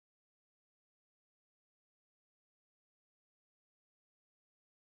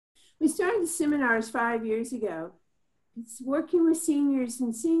We started the seminars 5 years ago. It's working with seniors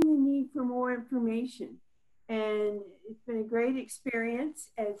and seeing the need for more information. And it's been a great experience.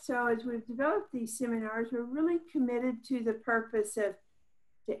 And so as we've developed these seminars, we're really committed to the purpose of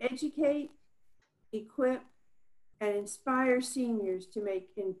to educate, equip, and inspire seniors to make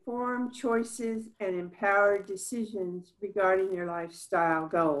informed choices and empowered decisions regarding their lifestyle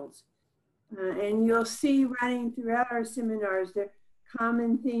goals. And you'll see running throughout our seminars, the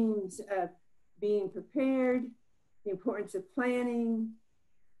common themes of being prepared, the importance of planning,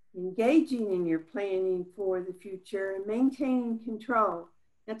 engaging in your planning for the future, and maintaining control.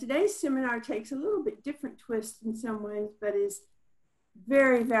 Now, today's seminar takes a little bit different twist in some ways, but is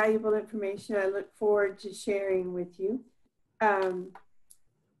very valuable information I look forward to sharing with you.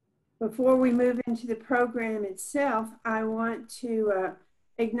 Before we move into the program itself, I want to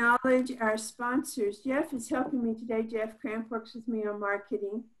acknowledge our sponsors. Jeff is helping me today. Jeff Cramp works with me on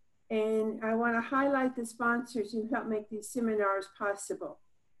marketing. And I want to highlight the sponsors who help make these seminars possible.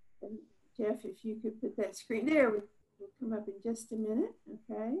 And Jeff, if you could put that screen there, we'll come up in just a minute.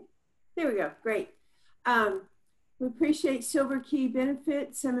 Okay. There we go. Great. We appreciate Silver Key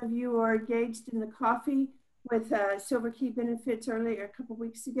Benefits. Some of you are engaged in the coffee with Silver Key Benefits earlier, a couple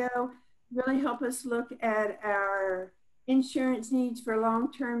weeks ago. Really help us look at our insurance needs for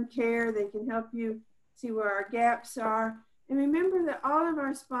long-term care. They can help you see where our gaps are. And remember that all of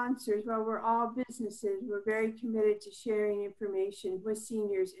our sponsors, while we're all businesses, we're very committed to sharing information with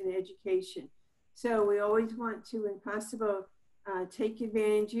seniors in education. So we always want to, when possible, take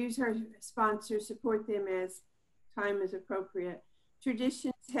advantage, use our sponsors, support them as time is appropriate.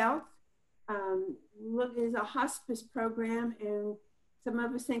 Traditions Health is a hospice program, and some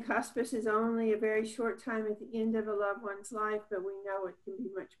of us think hospice is only a very short time at the end of a loved one's life, but we know it can be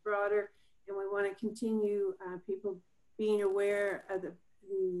much broader, and we want to continue people being aware of the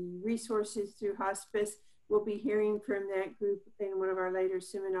resources through hospice. We'll be hearing from that group in one of our later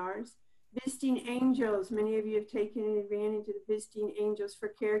seminars. Visiting Angels, many of you have taken advantage of the Visiting Angels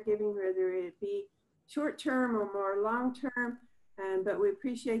for caregiving, whether it be short-term or more long-term, but we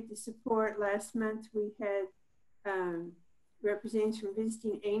appreciate the support. Last month we had representatives from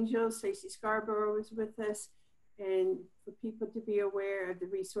Visiting Angels. Stacey Scarborough was with us, and for people to be aware of the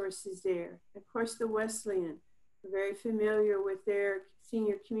resources there. Of course, the Wesleyan, we're very familiar with their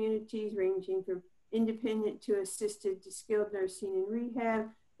senior communities ranging from independent to assisted to skilled nursing and rehab,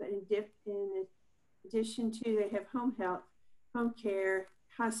 but in addition to, they have home health, home care,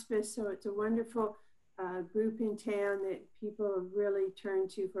 hospice, so it's a wonderful group in town that people really turn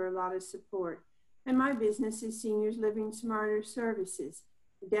to for a lot of support. And my business is Seniors Living Smarter Services.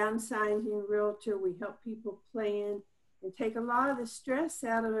 Downsizing realtor, we help people plan and take a lot of the stress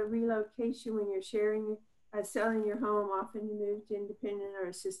out of a relocation when you're selling your home. Often you move to independent or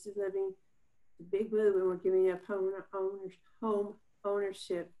assisted living. It's a big move, and we're giving up home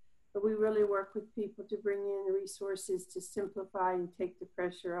ownership. But we really work with people to bring in the resources to simplify and take the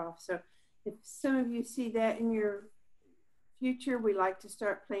pressure off. So if some of you see that in your future, we like to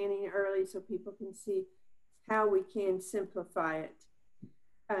start planning early so people can see how we can simplify it.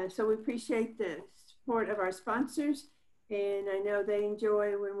 So we appreciate the support of our sponsors, and I know they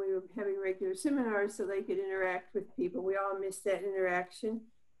enjoy when we were having regular seminars so they could interact with people. We all miss that interaction.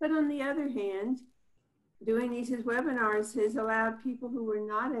 But on the other hand, doing these as webinars has allowed people who were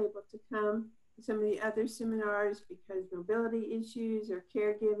not able to come to some of the other seminars because of mobility issues or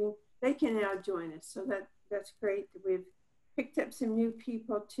caregiving, they can now join us. So that's great that we've picked up some new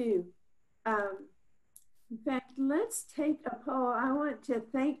people too. In fact, let's take a poll. I want to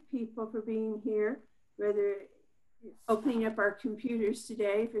thank people for being here, whether opening up our computers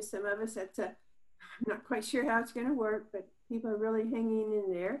today. For some of us, I'm not quite sure how it's going to work, but people are really hanging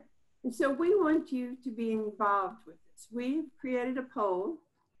in there. And so we want you to be involved with this. We've created a poll.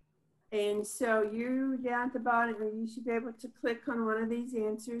 And so you down at the bottom, you should be able to click on one of these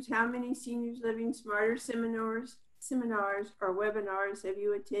answers. How many Seniors Living Smarter seminars or webinars have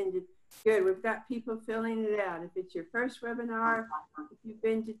you attended? Good, we've got people filling it out. If it's your first webinar, if you've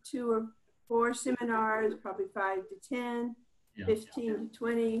been to 2 or 4 seminars, probably 5 to 10, 15 to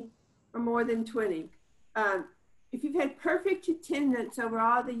 20, or more than 20. If you've had perfect attendance over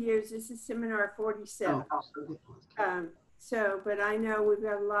all the years, this is seminar 47. But I know we've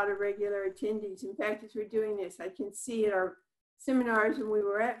got a lot of regular attendees. In fact, as we're doing this, I can see at our seminars when we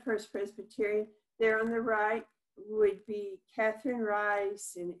were at First Presbyterian, there on the right would be Catherine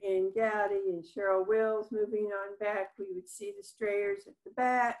Rice and Ann Gowdy and Cheryl Wills. Moving on back, we would see the Strayers at the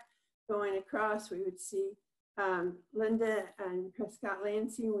back. Going across, we would see Linda and Prescott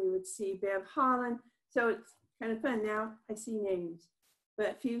Lansing. We would see Bev Holland. So it's kind of fun. Now I see names.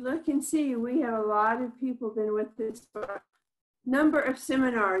 But if you look and see, we have a lot of people been with us for a number of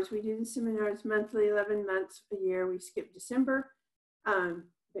seminars. We do the seminars monthly, 11 months a year. We skip December,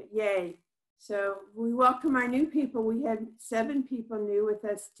 but yay. So we welcome our new people. We had 7 people new with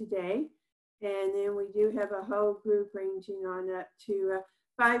us today. And then we do have a whole group ranging on up to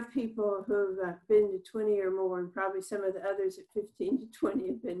 5 people who've been to 20 or more, and probably some of the others at 15 to 20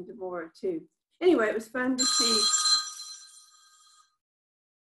 have been to more too. Anyway, it was fun to see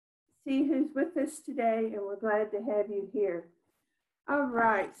who's with us today, and we're glad to have you here. All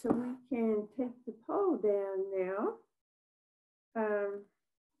right, so we can take the poll down now.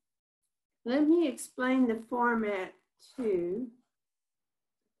 Let me explain the format too.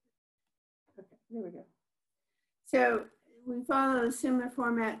 Okay, there we go. So we follow a similar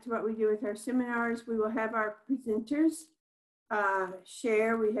format to what we do with our seminars. We will have our presenters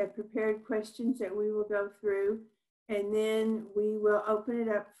share. We have prepared questions that we will go through, and then we will open it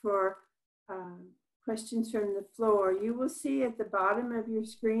up for questions from the floor. You will see at the bottom of your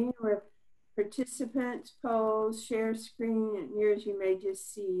screen where participants, polls, share screen, and yours you may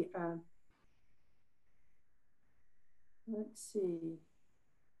just see, let's see.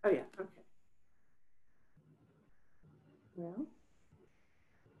 Oh yeah, okay. Well,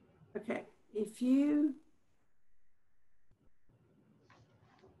 okay, if you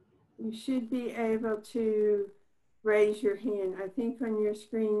should be able to raise your hand. I think on your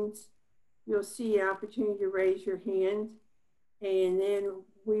screens, you'll see an opportunity to raise your hand, and then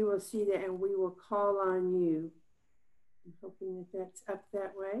we will see that and we will call on you. I'm hoping that that's up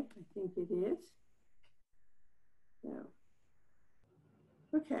that way. I think it is. So,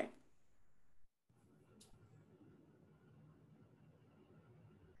 okay.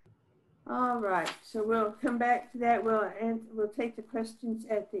 All right, so we'll come back to that. We'll take the questions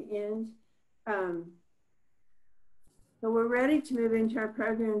at the end. So we're ready to move into our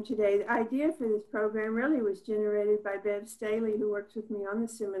program today. The idea for this program really was generated by Bev Staley, who works with me on the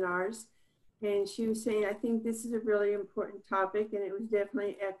seminars. And she was saying, I think this is a really important topic, and it was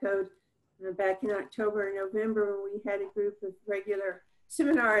definitely echoed back in October and November when we had a group of regular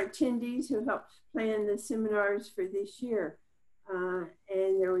seminar attendees who helped plan the seminars for this year.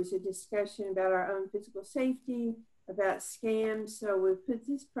 And there was a discussion about our own physical safety, about scams. So we put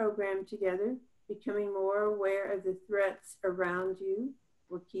this program together. Becoming more aware of the threats around you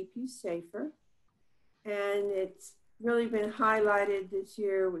will keep you safer. And it's really been highlighted this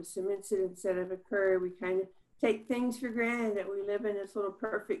year with some incidents that have occurred. We kind of take things for granted that we live in this little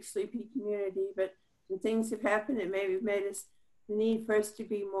perfect sleepy community, but some things have happened that maybe made us the need for us to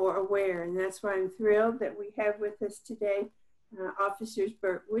be more aware. And that's why I'm thrilled that we have with us today Officers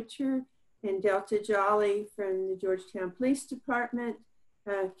Burt Witcher and Delta Jolly from the Georgetown Police Department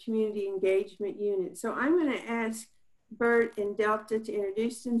Community Engagement Unit. So I'm going to ask Burt and Delta to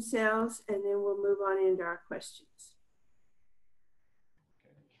introduce themselves, and then we'll move on into our questions.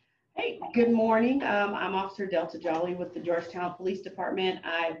 Hey, good morning. I'm Officer Delta Jolly with the Georgetown Police Department.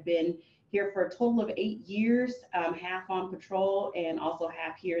 I've been here for a total of 8 years, half on patrol and also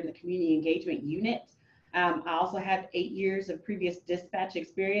half here in the Community Engagement Unit. I also have 8 years of previous dispatch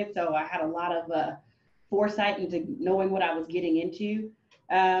experience, so I had a lot of foresight into knowing what I was getting into.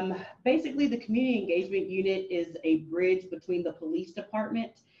 Basically, the Community Engagement Unit is a bridge between the police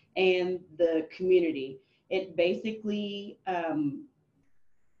department and the community. It basically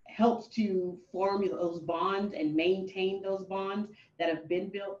helps to form those bonds and maintain those bonds that have been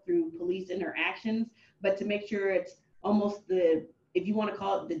built through police interactions, but to make sure it's almost the, if you want to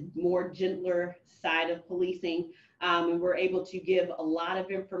call it, the more gentler side of policing. And we're able to give a lot of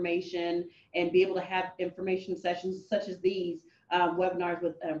information and be able to have information sessions such as these webinars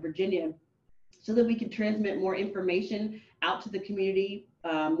with Virginia, so that we can transmit more information out to the community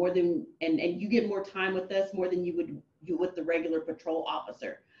more than, and you get more time with us more than you would with the regular patrol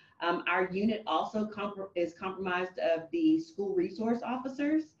officer. Our unit also is comprised of the school resource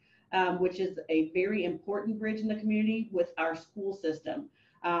officers, which is a very important bridge in the community with our school system.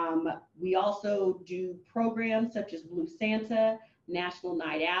 We also do programs such as Blue Santa, National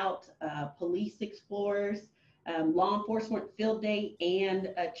Night Out, Police Explorers, Law Enforcement Field Day,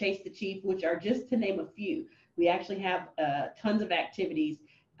 and Chase the Chief, which are just to name a few. We actually have tons of activities.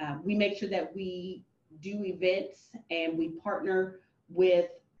 We make sure that we do events and we partner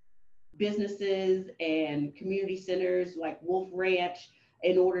with businesses and community centers like Wolf Ranch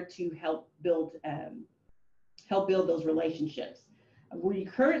in order to help build those relationships. We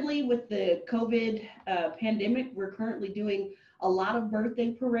currently, with the COVID pandemic, we're currently doing a lot of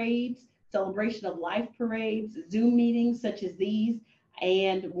birthday parades, celebration of life parades, Zoom meetings such as these,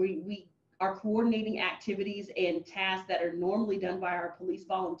 and we are coordinating activities and tasks that are normally done by our police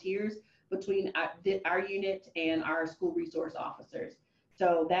volunteers between our unit and our school resource officers.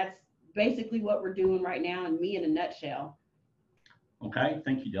 So that's basically what we're doing right now, and me in a nutshell. Okay,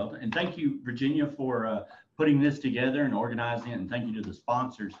 thank you, Delta. And thank you, Virginia, for putting this together and organizing it. And thank you to the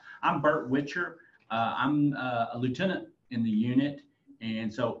sponsors. I'm Bert Witcher. I'm a lieutenant in the unit.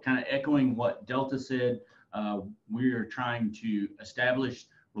 And so kind of echoing what Delta said, we are trying to establish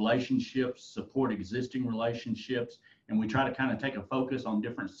relationships, support existing relationships, and we try to kind of take a focus on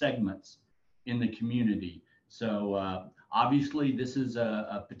different segments in the community. So obviously this is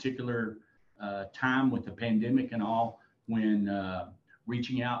a particular time with the pandemic and all, when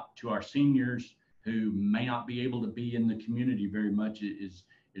reaching out to our seniors who may not be able to be in the community very much is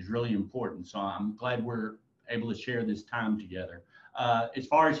really important. So I'm glad we're able to share this time together. As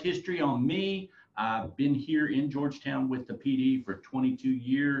far as history on me, I've been here in Georgetown with the PD for 22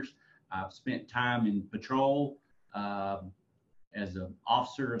 years. I've spent time in patrol as an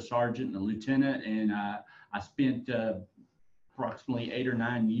officer, a sergeant, and a lieutenant, and I spent approximately 8 or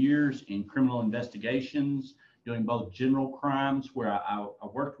 9 years in criminal investigations, doing both general crimes, where I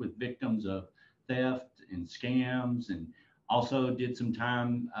worked with victims of theft and scams, and also did some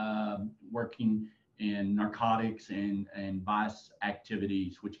time working in narcotics and vice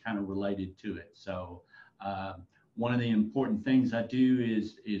activities, which kind of related to it. So one of the important things I do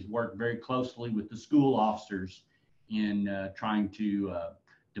is work very closely with the school officers in trying to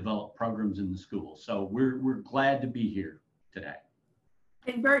develop programs in the school. So we're glad to be here today.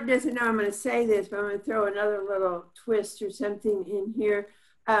 And Bert doesn't know I'm going to say this, but I'm going to throw another little twist or something in here.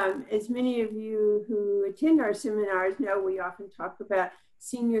 As many of you who attend our seminars know, we often talk about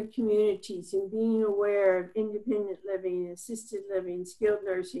senior communities and being aware of independent living, assisted living, skilled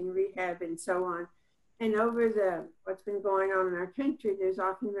nursing, rehab, and so on. And over what's been going on in our country, there's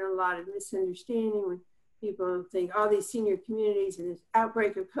often been a lot of misunderstanding when people think all these senior communities and this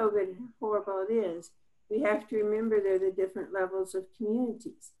outbreak of COVID and how horrible it is. We have to remember there are the different levels of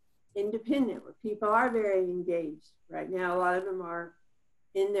communities. Independent, where people are very engaged. Right now, a lot of them are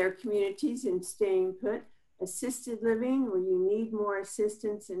in their communities and staying put. Assisted living, where you need more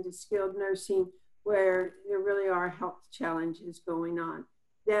assistance, into skilled nursing, where there really are health challenges going on.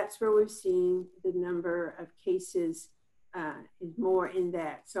 That's where we've seen the number of cases is more in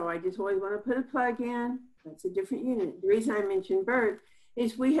that. So I just always want to put a plug in. That's a different unit. The reason I mentioned Bert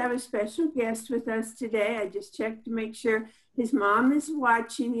is we have a special guest with us today. I just checked to make sure his mom is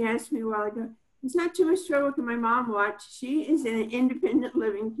watching. He asked me a while ago, it's not too much trouble, can my mom watch? She is in an independent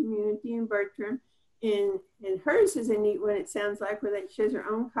living community in Bertram, and hers is a neat one, it sounds like, where she has her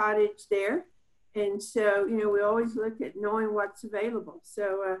own cottage there. And so, you know, we always look at knowing what's available.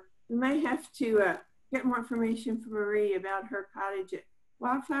 So we may have to get more information from Marie about her cottage at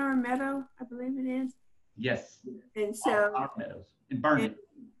Wildflower Meadow, I believe it is. Yes. And so, Wildflower Meadows in Vernon.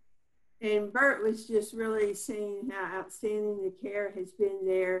 And Bert was just really saying how outstanding the care has been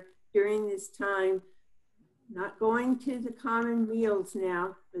there during this time. Not going to the common meals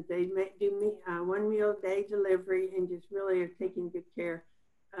now, but they do 1 meal a day delivery, and just really are taking good care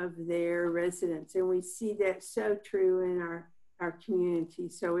of their residents. And we see that so true in our community.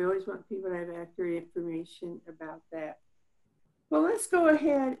 So we always want people to have accurate information about that. Well, let's go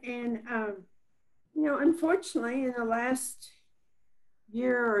ahead and, you know, unfortunately, in the last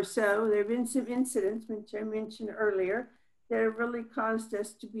year or so, there have been some incidents, which I mentioned earlier, that have really caused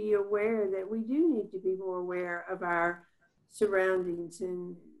us to be aware that we do need to be more aware of our surroundings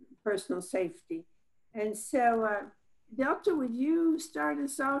and personal safety. And so, Delta, would you start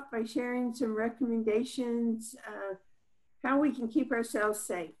us off by sharing some recommendations how we can keep ourselves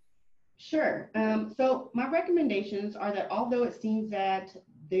safe? Sure. So my recommendations are that although it seems that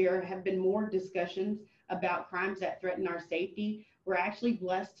there have been more discussions about crimes that threaten our safety, we're actually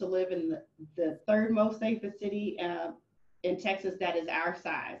blessed to live in the third most safest city in Texas that is our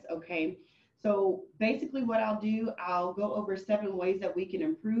size, okay? So basically what I'll do, I'll go over 7 ways that we can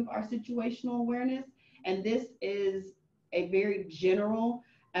improve our situational awareness. And this is a very general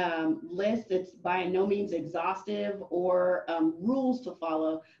list. It's by no means exhaustive or rules to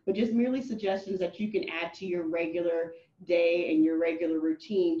follow, but just merely suggestions that you can add to your regular day and your regular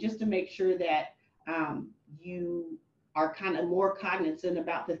routine, just to make sure that you are kind of more cognizant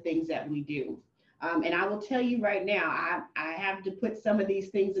about the things that we do. And I will tell you right now, I have to put some of these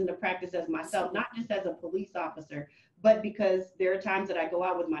things into practice as myself, not just as a police officer, but because there are times that I go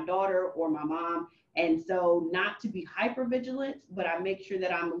out with my daughter or my mom. And so not to be hyper vigilant, but I make sure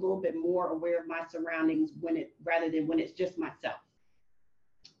that I'm a little bit more aware of my surroundings rather than when it's just myself.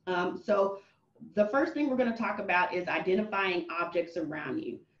 So the first thing we're going to talk about is identifying objects around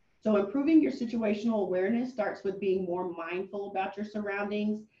you. So improving your situational awareness starts with being more mindful about your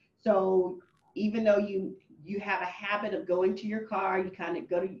surroundings. So even though you have a habit of going to your car, you kind of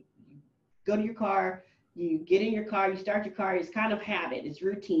go to your car, you get in your car, you start your car. It's kind of habit, it's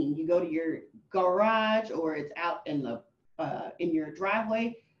routine. You go to your garage or it's out in your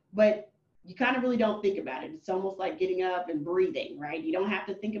driveway, but you kind of really don't think about it. It's almost like getting up and breathing, right? You don't have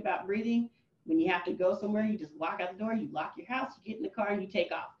to think about breathing. When you have to go somewhere, you just walk out the door, you lock your house, you get in the car, and you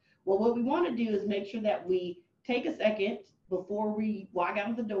take off. Well, what we want to do is make sure that we take a second before we walk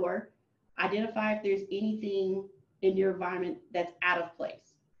out of the door, identify if there's anything in your environment that's out of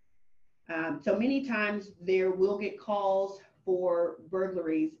place. So many times there will get calls for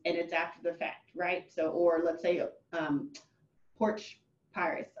burglaries and it's after the fact, right? So, or let's say porch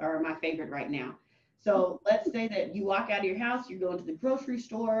pirates are my favorite right now. So let's say that you walk out of your house, you're going to the grocery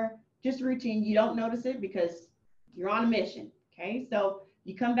store, just a routine, you don't notice it because you're on a mission, okay? So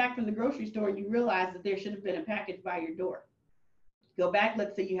you come back from the grocery store and you realize that there should have been a package by your door. Go back,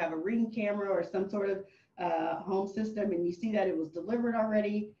 let's say you have a Ring camera or some sort of home system and you see that it was delivered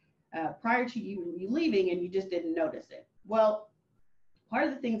already prior to you leaving and you just didn't notice it. Well, part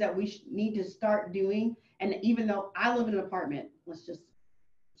of the things that we need to start doing, and even though I live in an apartment, let's just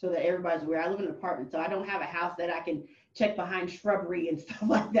so that everybody's aware, I live in an apartment, so I don't have a house that I can check behind shrubbery and stuff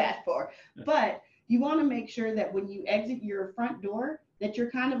like that for. But you want to make sure that when you exit your front door, that you're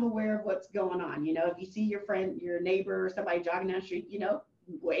kind of aware of what's going on. You know, if you see your friend, your neighbor, or somebody jogging down the street, you know,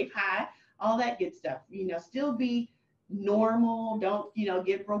 wave hi, all that good stuff. You know, still be normal. Don't, you know,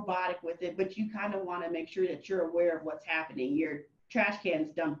 get robotic with it, but you kind of want to make sure that you're aware of what's happening. Your trash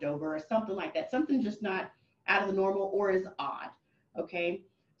can's dumped over or something like that. Something just not out of the normal or is odd. Okay.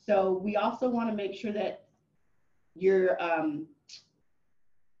 So we also want to make sure that you're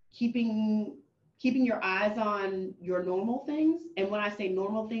keeping your eyes on your normal things. And when I say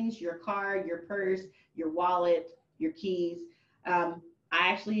normal things, your car, your purse, your wallet, your keys. I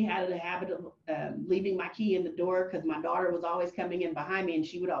actually had a habit of leaving my key in the door because my daughter was always coming in behind me and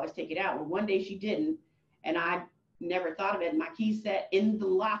she would always take it out. Well, one day she didn't, and I never thought of it. My key sat in the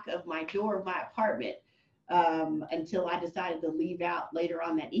lock of my door of my apartment until I decided to leave out later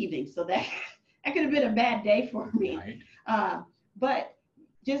on that evening. So that could have been a bad day for me. Right. But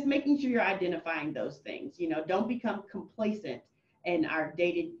just making sure you're identifying those things. You know, don't become complacent in our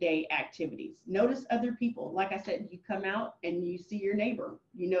day-to-day activities. Notice other people. Like I said, you come out and you see your neighbor.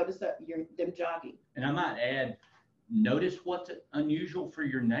 You notice them jogging. And I might add, notice what's unusual for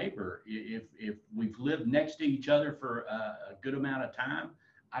your neighbor. If we've lived next to each other for a good amount of time,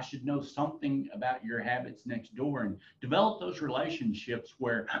 I should know something about your habits next door and develop those relationships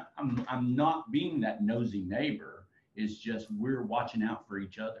where I'm not being that nosy neighbor. It's just we're watching out for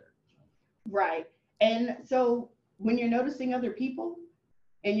each other. Right. And so when you're noticing other people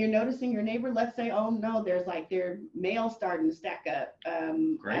and you're noticing your neighbor, let's say, oh no, there's like their mail starting to stack up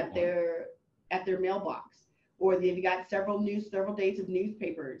at their mailbox, or they've got several days of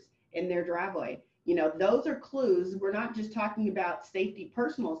newspapers in their driveway. You know, those are clues. We're not just talking about safety,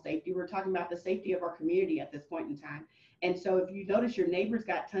 personal safety. We're talking about the safety of our community at this point in time. And so if you notice your neighbor's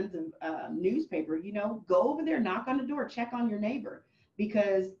got tons of newspaper, you know, go over there, knock on the door, check on your neighbor,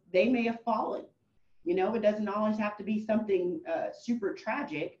 because they may have fallen. You know, it doesn't always have to be something super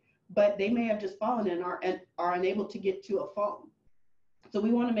tragic, but they may have just fallen and are unable to get to a phone. So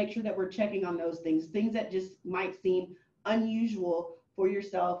we want to make sure that we're checking on those things that just might seem unusual for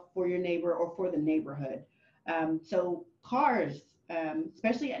yourself, for your neighbor, or for the neighborhood. So cars,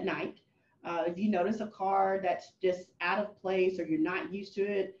 especially at night, if you notice a car that's just out of place or you're not used to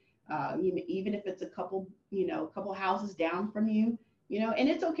it, even if it's a couple houses down from you, you know, and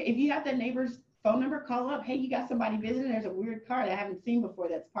it's okay if you have that neighbor's phone number, call up. Hey, you got somebody visiting. There's a weird car that I haven't seen before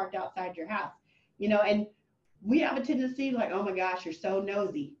that's parked outside your house, you know, and we have a tendency like, oh my gosh, you're so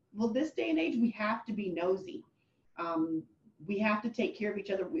nosy. Well, this day and age, we have to be nosy. We have to take care of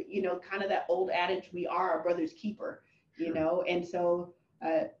each other. You know, kind of that old adage, we are our brother's keeper, you know, and so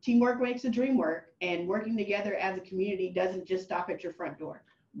teamwork makes the dream work, and working together as a community doesn't just stop at your front door.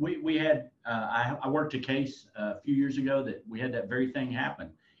 We had, I worked a case a few years ago that we had that very thing happen.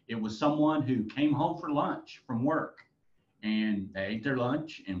 It was someone who came home for lunch from work and they ate their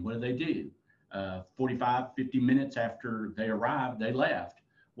lunch, and what did they do? 45, 50 minutes after they arrived, they left.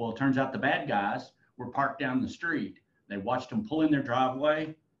 Well, it turns out the bad guys were parked down the street. They watched them pull in their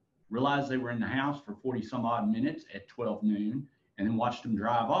driveway, realized they were in the house for 40 some odd minutes at 12 noon, and then watched them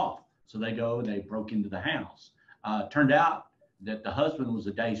drive off. So they broke into the house. Turned out that the husband was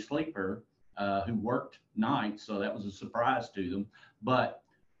a day sleeper who worked nights, so that was a surprise to them. But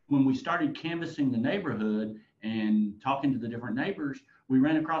when we started canvassing the neighborhood and talking to the different neighbors, We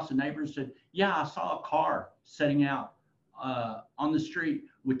ran across the neighbor and said, yeah, I saw a car setting out on the street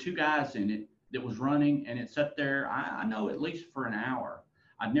with two guys in it that was running, and it sat there, I know, at least for an hour.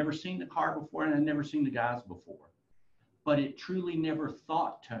 I'd never seen the car before, and I'd never seen the guys before. But it truly never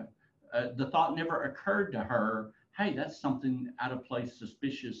the thought never occurred to her, hey, that's something out of place,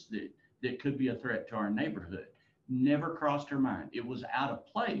 suspicious, that could be a threat to our neighborhood. Never crossed her mind. It was out of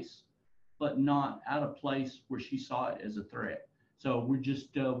place, but not out of place where she saw it as a threat. So we're just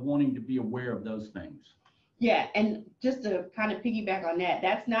wanting to be aware of those things. Yeah, and just to kind of piggyback on that,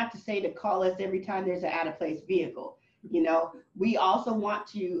 that's not to say to call us every time there's an out of place vehicle. You know, we also want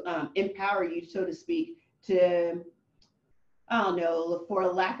to empower you, so to speak, to, I don't know, for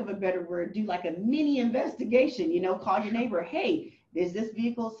a lack of a better word, do like a mini investigation, you know, call your neighbor, hey, is this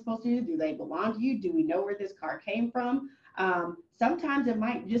vehicle supposed to, do they belong to you? Do we know where this car came from? Sometimes it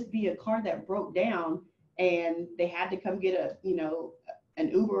might just be a car that broke down and they had to come get a, you know, an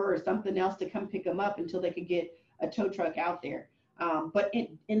Uber or something else to come pick them up until they could get a tow truck out there. But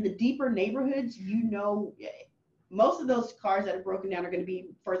in the deeper neighborhoods, you know, most of those cars that are broken down are going to be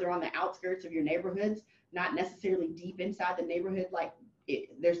further on the outskirts of your neighborhoods, not necessarily deep inside the neighborhood. Like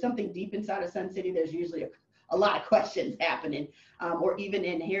there's something deep inside of Sun City, there's usually a lot of questions happening. Or even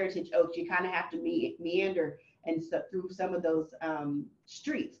in Heritage Oaks, you kind of have to meander and through some of those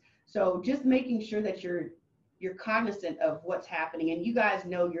streets. So just making sure that you're cognizant of what's happening, and you guys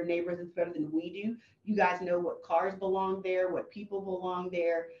know your neighborhoods better than we do. You guys know what cars belong there, what people belong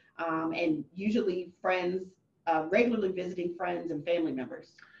there, and usually friends, regularly visiting friends and family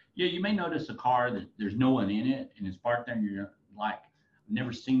members. Yeah, you may notice a car that there's no one in it and it's parked there and you're like, I've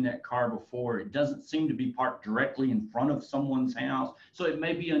never seen that car before. It doesn't seem to be parked directly in front of someone's house, so it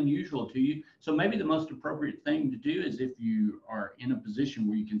may be unusual to you. So maybe the most appropriate thing to do is, if you are in a position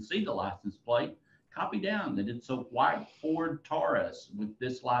where you can see the license plate, copy down that it's a white Ford Taurus with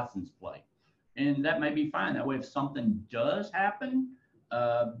this license plate. And that may be fine. That way, if something does happen,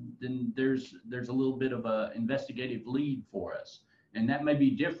 then there's a little bit of an investigative lead for us. And that may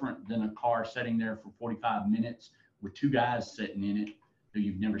be different than a car sitting there for 45 minutes with two guys sitting in it who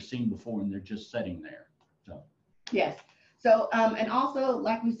you've never seen before, and they're just sitting there. So yes. So and also,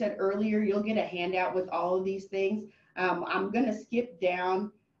 like we said earlier, you'll get a handout with all of these things. I'm going to skip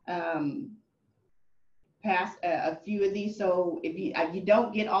down past a few of these. So if you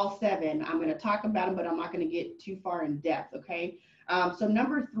don't get all 7, I'm going to talk about them, but I'm not going to get too far in depth. Okay. So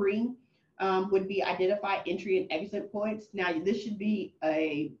number 3 would be identify entry and exit points. Now this should be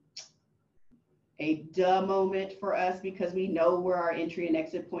a duh moment for us, because we know where our entry and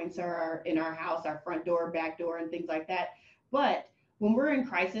exit points are in our house, our front door, back door, and things like that. But when we're in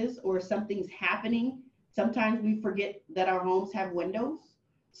crisis or something's happening, sometimes we forget that our homes have windows.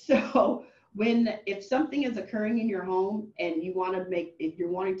 So if something is occurring in your home and if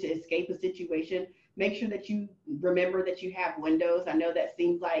you're wanting to escape a situation, make sure that you remember that you have windows. I know that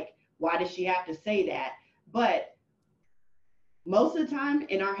seems like, why does she have to say that? But most of the time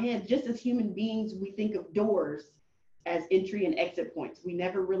in our heads, just as human beings, we think of doors as entry and exit points. We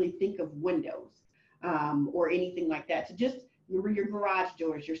never really think of windows or anything like that. So just remember your garage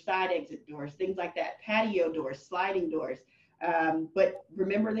doors, your side exit doors, things like that, patio doors, sliding doors. But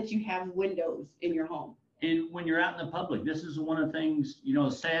remember that you have windows in your home. And when you're out in the public, this is one of the things, you know,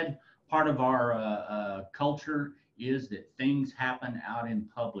 a sad part of our culture is that things happen out in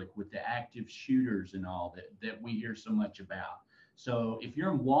public with the active shooters and all that we hear so much about. So if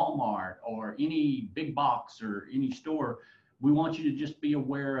you're in Walmart or any big box or any store, we want you to just be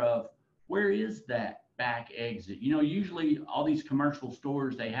aware of, where is that back exit? You know, usually all these commercial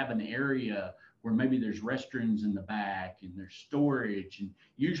stores, they have an area where maybe there's restrooms in the back and there's storage, and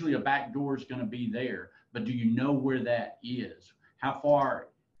usually a back door is going to be there. But do you know where that is? How far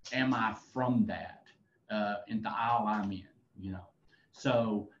am I from that in the aisle I'm in? You know,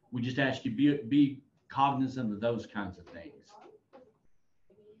 so we just ask you be cognizant of those kinds of things.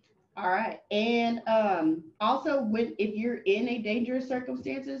 All right. And also, if you're in a dangerous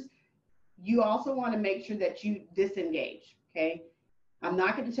circumstances, you also want to make sure that you disengage. Okay. I'm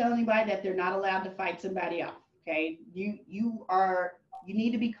not going to tell anybody that they're not allowed to fight somebody off. Okay. You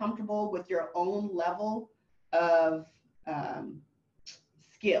need to be comfortable with your own level of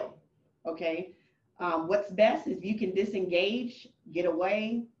skill. Okay. What's best is you can disengage, get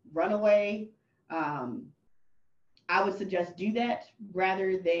away, run away. I would suggest do that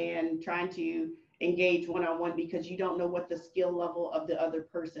rather than trying to engage one-on-one, because you don't know what the skill level of the other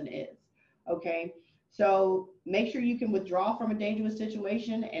person is. Okay. So make sure you can withdraw from a dangerous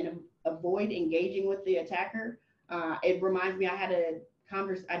situation and avoid engaging with the attacker. It reminds me, I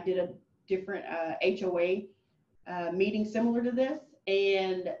did a different HOA meeting similar to this,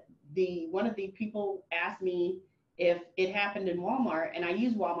 and one of the people asked me if it happened in Walmart, and I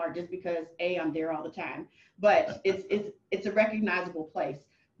use Walmart just because I'm there all the time, but it's a recognizable place.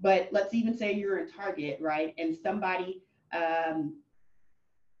 But let's even say you're in Target, right, and somebody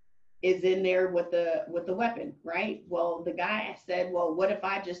is in there with the weapon, right? Well, the guy said, well, what if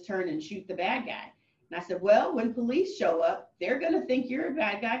I just turn and shoot the bad guy? And I said, well, when police show up, they're going to think you're a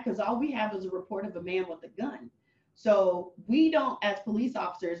bad guy because all we have is a report of a man with a gun. So we don't, as police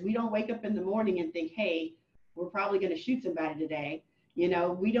officers, we don't wake up in the morning and think, hey, we're probably going to shoot somebody today. You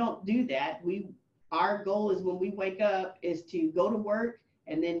know, we don't do that. Our goal is when we wake up is to go to work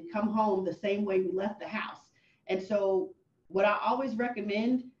and then come home the same way we left the house. And so what I always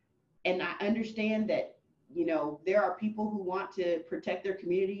recommend, and I understand that, you know, there are people who want to protect their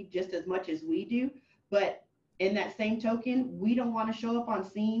community just as much as we do, but in that same token, we don't want to show up on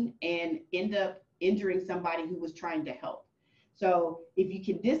scene and end up injuring somebody who was trying to help. So if you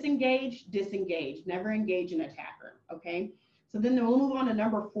can disengage, never engage an attacker, okay? So then we'll move on to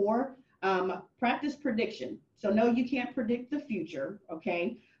number 4, practice prediction. So no, you can't predict the future,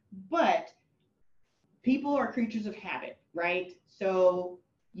 okay? But people are creatures of habit, right? So,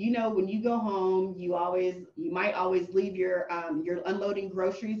 you know, when you go home, you might always leave you're unloading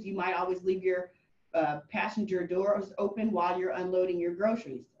groceries. You might always leave your passenger doors open while you're unloading your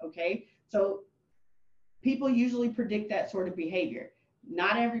groceries, okay? So people usually predict that sort of behavior.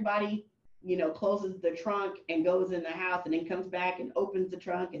 Not everybody, you know, closes the trunk and goes in the house and then comes back and opens the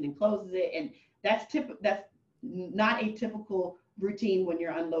trunk and then closes it. And that's not a typical routine when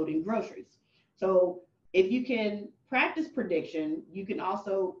you're unloading groceries. So if you can practice prediction, you can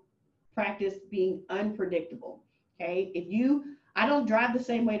also practice being unpredictable, okay? I don't drive the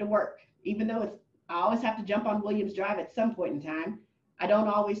same way to work, even though I always have to jump on Williams Drive at some point in time. I don't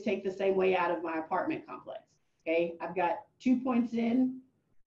always take the same way out of my apartment complex, okay? I've got 2 points in,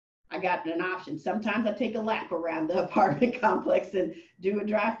 I got an option. Sometimes I take a lap around the apartment complex and do a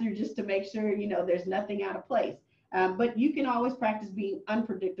drive-through just to make sure, you know, there's nothing out of place. But you can always practice being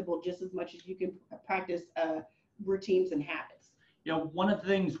unpredictable just as much as you can practice routines and habits. You know, one of the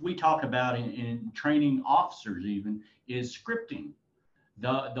things we talk about in training officers even is scripting,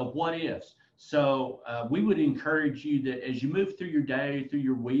 the what ifs. So we would encourage you that as you move through your day, through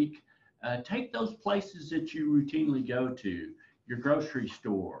your week, take those places that you routinely go to, your grocery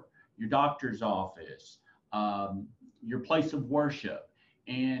store, your doctor's office, your place of worship.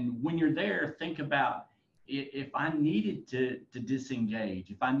 And when you're there, think about if I needed to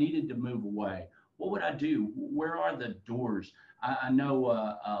disengage, if I needed to move away, what would I do? Where are the doors? I know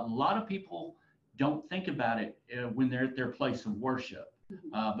a lot of people don't think about it when they're at their place of worship.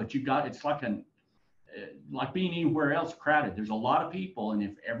 But it's like being anywhere else crowded. There's a lot of people, and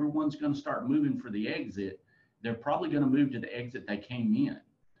if everyone's going to start moving for the exit, they're probably going to move to the exit they came in.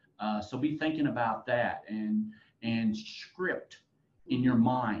 So be thinking about that and script in your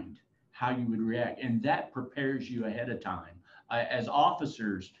mind how you would react, and that prepares you ahead of time. As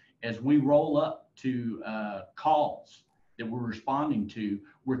officers, as we roll up to calls that we're responding to,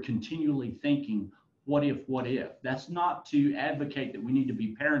 we're continually thinking, what if? That's not to advocate that we need to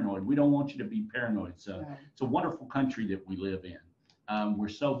be paranoid. We don't want you to be paranoid. So right. It's a wonderful country that we live in. We're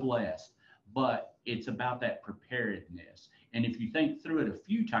so blessed, but it's about that preparedness. And if you think through it a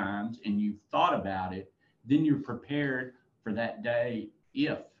few times and you've thought about it, then you're prepared for that day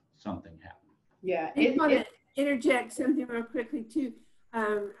if something happens. Yeah. I want to interject something real quickly too.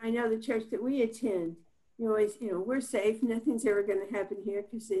 I know the church that we attend, we're safe. Nothing's ever going to happen here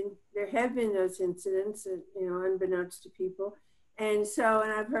because there have been those incidents, unbeknownst to people. And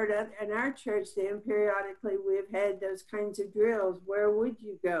I've heard in our church, then periodically we've had those kinds of drills. Where would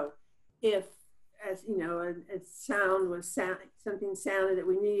you go if, something sounded that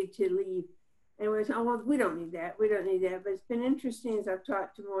we needed to leave? And we thought, well, we don't need that. But it's been interesting as I've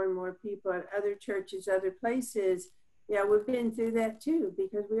talked to more and more people at other churches, other places. Yeah, we've been through that too,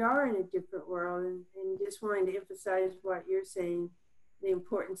 because we are in a different world, and just wanting to emphasize what you're saying, the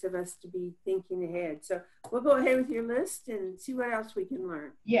importance of us to be thinking ahead. So we'll go ahead with your list and see what else we can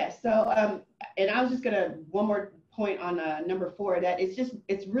learn. Yes. So, and I was just one more point on number 4, that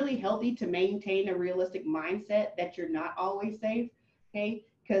it's really healthy to maintain a realistic mindset that you're not always safe. Okay.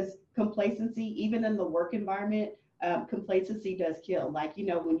 Because complacency, even in the work environment, complacency does kill. Like,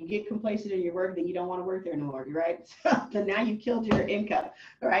 when you get complacent in your work, then you don't want to work there anymore, right? So now you've killed your income,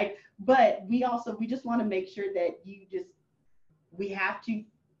 right? But we just want to make sure that we have to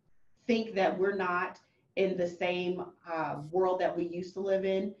think that we're not in the same world that we used to live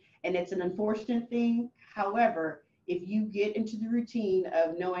in. And it's an unfortunate thing. However, if you get into the routine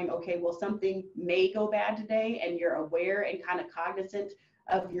of knowing, okay, well, something may go bad today, and you're aware and kind of cognizant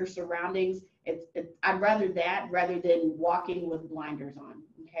of your surroundings, I'd rather that rather than walking with blinders on.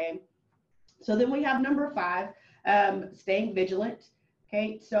 Okay. So then we have number 5, staying vigilant.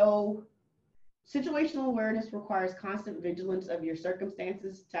 Okay. So situational awareness requires constant vigilance of your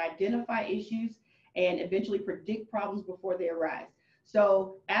circumstances to identify issues and eventually predict problems before they arise.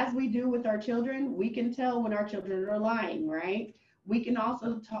 So as we do with our children, we can tell when our children are lying, right? We can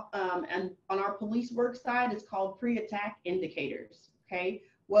also talk, and on our police work side, it's called pre-attack indicators. Okay.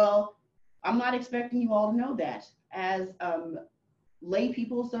 Well, I'm not expecting you all to know that. As lay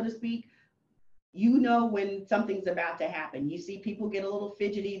people, so to speak, you know when something's about to happen. You see people get a little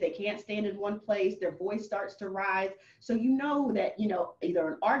fidgety, they can't stand in one place, their voice starts to rise. So you know that, either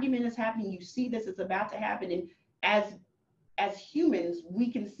an argument is happening, you see this is about to happen. And as humans,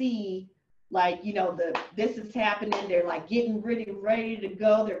 we can see, like, this is happening, they're like getting ready to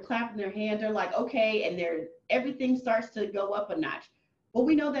go, they're clapping their hands, they're like, okay, and everything starts to go up a notch. But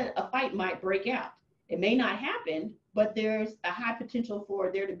we know that a fight might break out. It may not happen, but there's a high potential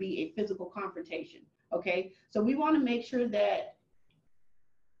for there to be a physical confrontation. Okay. So we want to make sure that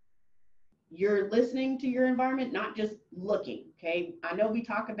you're listening to your environment, not just looking. Okay. I know we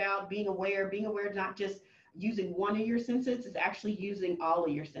talk about being aware is not just using one of your senses, it's actually using all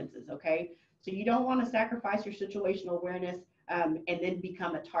of your senses. Okay. So you don't want to sacrifice your situational awareness and then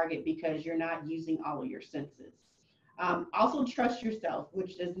become a target because you're not using all of your senses. Also trust yourself,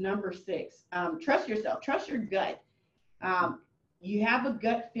 which is number 6. Trust yourself, trust your gut. You have a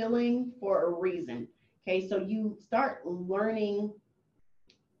gut feeling for a reason. Okay, so you start learning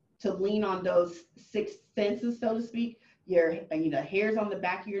to lean on those 6 senses, so to speak. Your hairs on the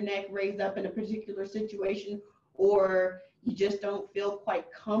back of your neck raise up in a particular situation, or you just don't feel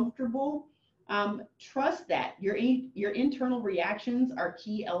quite comfortable. Trust that your internal reactions are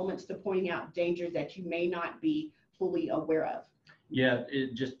key elements to pointing out dangers that you may not be fully aware of. Yeah,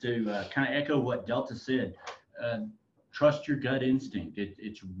 just to kind of echo what Delta said, trust your gut instinct.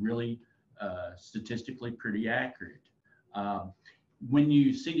 It's really statistically pretty accurate. When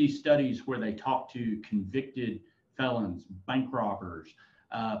you see these studies where they talk to convicted felons, bank robbers,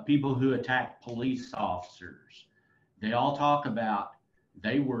 people who attack police officers, they all talk about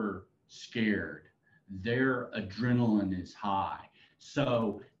they were scared. Their adrenaline is high.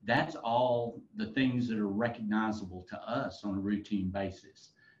 So that's all the things that are recognizable to us on a routine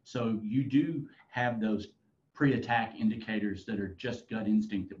basis. So you do have those pre-attack indicators that are just gut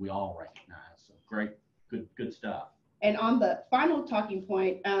instinct that we all recognize. So great, good stuff. And on the final talking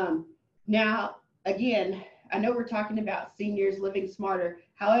point, now, again, I know we're talking about seniors living smarter.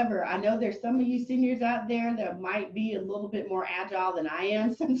 However, I know there's some of you seniors out there that might be a little bit more agile than I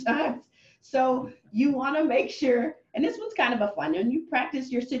am sometimes. So you want to make sure, and this one's kind of a fun one, you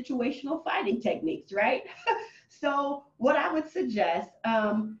practice your situational fighting techniques, right? So what I would suggest,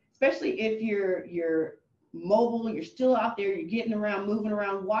 especially if you're mobile, you're still out there, you're getting around, moving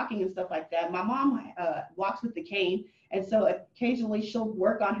around, walking and stuff like that. My mom walks with the cane, and so occasionally she'll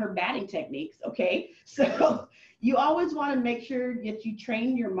work on her batting techniques, okay? So you always want to make sure that you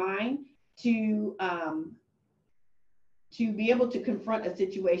train your mind to be able to confront a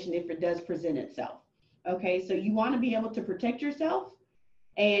situation if it does present itself. Okay, so you want to be able to protect yourself,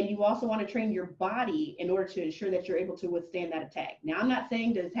 and you also want to train your body in order to ensure that you're able to withstand that attack. Now, I'm not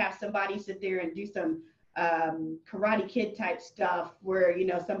saying to have somebody sit there and do some Karate Kid type stuff where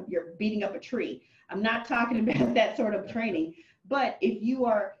you're beating up a tree. I'm not talking about that sort of training. But if you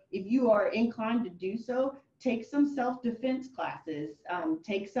are inclined to do so, take some self-defense classes,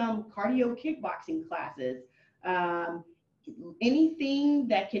 take some cardio kickboxing classes, anything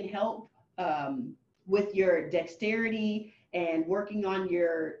that can help with your dexterity and working on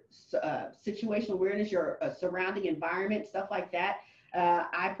your situational awareness, your surrounding environment, stuff like that.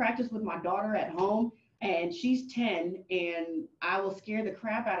 I practice with my daughter at home, and she's 10, and I will scare the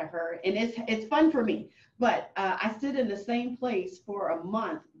crap out of her, and it's fun for me. But I sit in the same place for a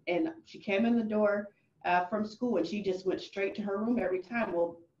month, and she came in the door from school, and she just went straight to her room every time.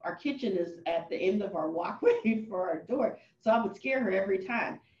 Well, our kitchen is at the end of our walkway for our door, so I would scare her every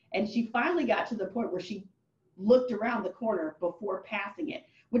time. And she finally got to the point where she looked around the corner before passing it,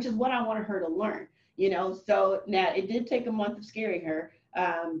 which is what I wanted her to learn, So now it did take a month of scaring her,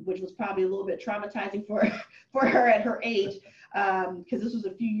 which was probably a little bit traumatizing for her at her age, because this was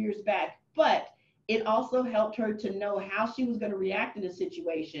a few years back. But it also helped her to know how she was going to react in a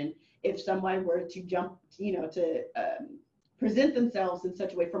situation if somebody were to jump, to present themselves in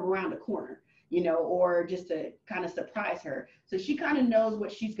such a way from around a corner. you know, or just to kind of surprise her. So she kind of knows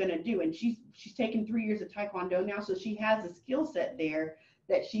what she's going to do. And she's taken 3 years of Taekwondo now. So she has a skill set there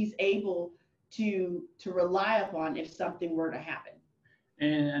that she's able to rely upon if something were to happen.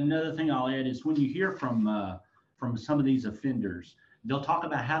 And another thing I'll add is when you hear from some of these offenders, they'll talk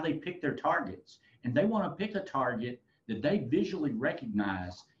about how they pick their targets, and they want to pick a target that they visually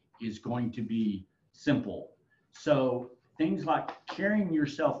recognize is going to be simple. So things like carrying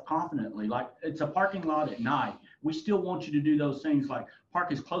yourself confidently, like it's a parking lot at night. We still want you to do those things like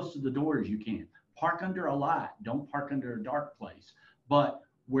park as close to the door as you can, park under a light, don't park under a dark place. But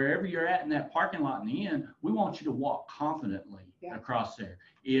wherever you're at in that parking lot in the end, we want you to walk confidently across there.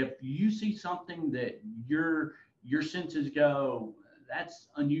 If you see something that your senses go, that's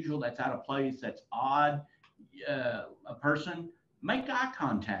unusual, that's out of place, that's odd, a person, make eye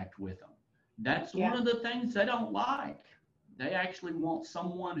contact with them. That's one of the things they don't like. They actually want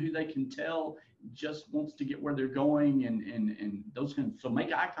someone who they can tell just wants to get where they're going, and those can, so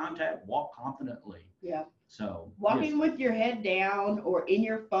make eye contact, walk confidently. Yeah. So walking with your head down or in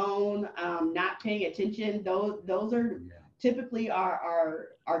your phone, not paying attention, those are typically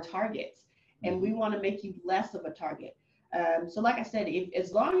our targets, and we want to make you less of a target. So like I said,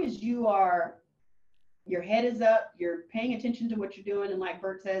 as long as your head is up, you're paying attention to what you're doing, and like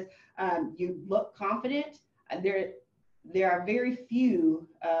Bert says, you look confident, there are very few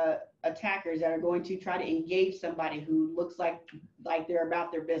attackers that are going to try to engage somebody who looks like they're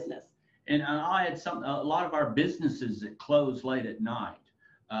about their business. And I had a lot of our businesses that close late at night,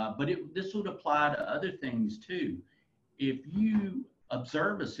 but this would apply to other things too. If you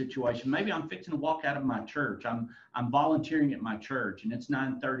observe a situation, maybe I'm fixing to walk out of my church, I'm volunteering at my church, and it's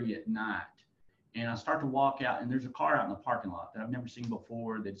 9:30 at night, and I start to walk out, and there's a car out in the parking lot that I've never seen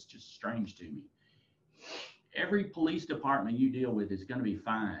before that's just strange to me. Every police department you deal with is going to be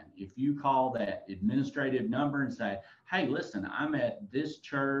fine if you call that administrative number and say, hey, listen, I'm at this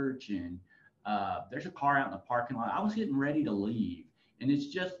church, and there's a car out in the parking lot. I was getting ready to leave, and it's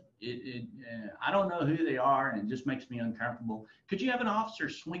just, I don't know who they are, and it just makes me uncomfortable. Could you have an officer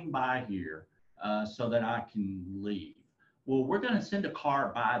swing by here so that I can leave? Well, we're going to send a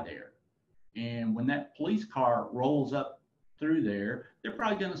car by there, and when that police car rolls up through there, they're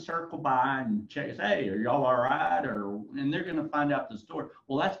probably going to circle by and check, hey, are y'all all right? And they're going to find out the story.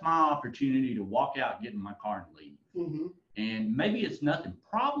 Well, that's my opportunity to walk out, get in my car, and leave. Mm-hmm. And maybe it's nothing.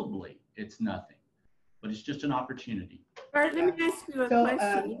 Probably it's nothing, but it's just an opportunity. Bert, let me ask you a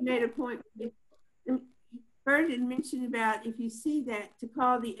question. You made a point. Bert had mentioned about if you see that, to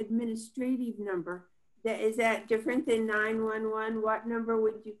call the administrative number. Is that different than 911? What number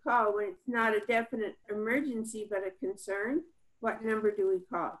would you call when it's not a definite emergency but a concern? What number do we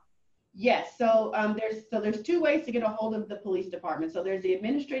call? Yes, so there's two ways to get a hold of the police department. So there's the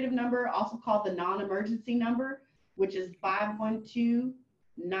administrative number, also called the non-emergency number, which is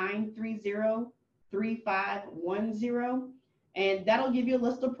 512-930-3510. And that'll give you a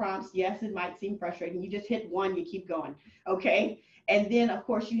list of prompts. Yes, it might seem frustrating. You just hit one, you keep going, okay? And then, of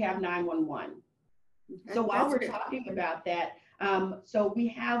course, you have 911. Okay, so while we're talking about that, so we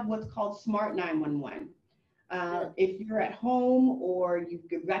have what's called Smart 911. If you're at home or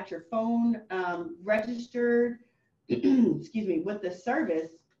you've got your phone registered, excuse me, with the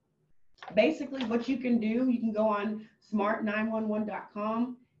service, basically what you can do, you can go on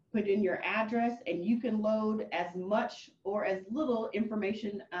smart911.com, put in your address, and you can load as much or as little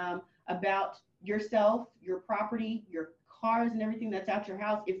information about yourself, your property, your cars, and everything that's at your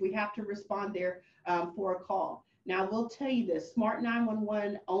house if we have to respond there for a call. Now, we'll tell you this, Smart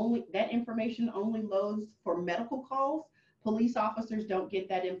 911 only, that information only loads for medical calls. Police officers don't get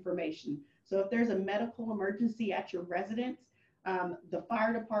that information. So if there's a medical emergency at your residence, the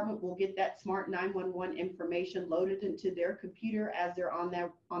fire department will get that Smart 911 information loaded into their computer as they're on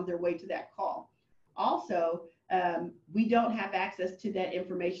their way to that call. Also, we don't have access to that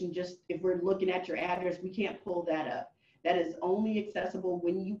information just if we're looking at your address. We can't pull that up. That is only accessible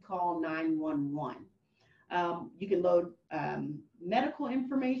when you call 911. You can load medical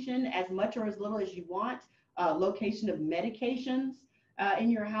information as much or as little as you want, location of medications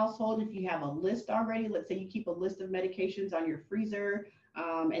in your household. If you have a list already, let's say you keep a list of medications on your freezer,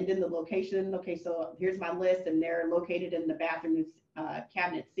 and then the location, okay, so here's my list, and they're located in the bathroom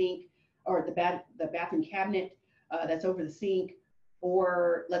cabinet sink, or the bathroom cabinet that's over the sink.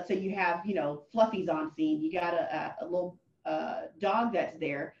 Or let's say you have, fluffies on scene. You got a little dog that's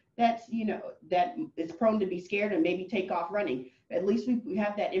there that's, that is prone to be scared and maybe take off running. At least we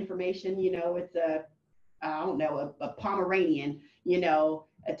have that information, it's a Pomeranian,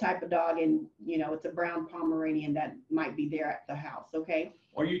 a type of dog, and you know it's a brown Pomeranian that might be there at the house. Okay.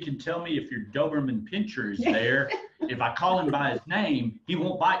 Or you can tell me if your Doberman Pinscher is there. If I call him by his name, he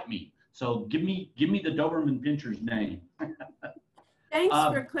won't bite me. So give me the Doberman Pinscher's name. Thanks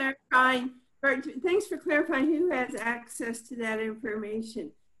for clarifying. Bert, thanks for clarifying who has access to that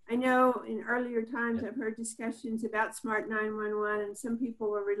information. I know in earlier times I've heard discussions about Smart 911, and some people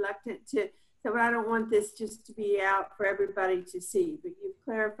were reluctant to. So I don't want this just to be out for everybody to see, but you've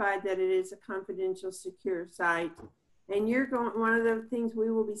clarified that it is a confidential, secure site. And you're going, one of the things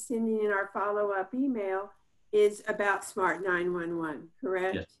we will be sending in our follow-up email is about Smart 911,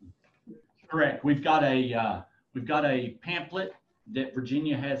 correct? Yes, correct. We've got a pamphlet that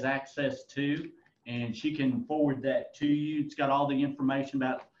Virginia has access to, and she can forward that to you. It's got all the information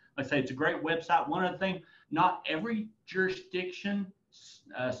about, like I say, it's a great website. One other thing, not every jurisdiction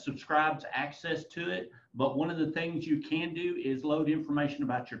subscribes access to it, but one of the things you can do is load information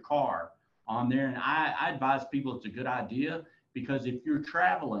about your car on there. And I advise people it's a good idea, because if you're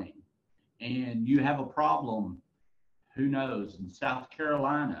traveling and you have a problem, who knows, in South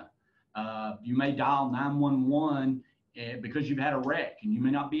Carolina, you may dial 911 because you've had a wreck and you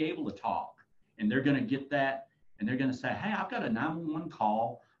may not be able to talk. And they're going to get that and they're going to say, hey, I've got a 911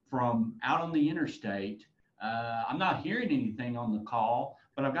 call from out on the interstate. I'm not hearing anything on the call,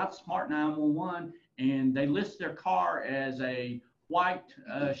 but I've got Smart 911, and they list their car as a white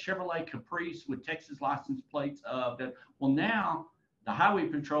Chevrolet Caprice with Texas license plates of that. Well, now the highway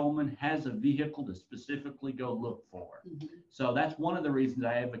patrolman has a vehicle to specifically go look for. Mm-hmm. So that's one of the reasons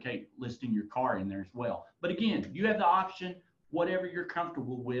I advocate listing your car in there as well. But again, you have the option, whatever you're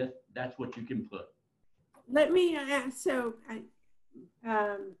comfortable with, that's what you can put. Let me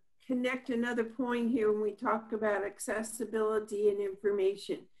connect another point here when we talk about accessibility and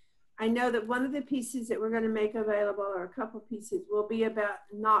information. I know that one of the pieces that we're going to make available, or a couple pieces, will be about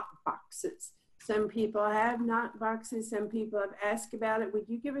knock boxes. Some people have knock boxes. Some people have asked about it. Would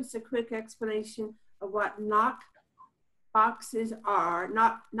you give us a quick explanation of what knock boxes are?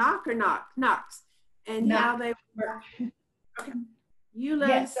 Knock or knocks, and knock. How they work? Okay. You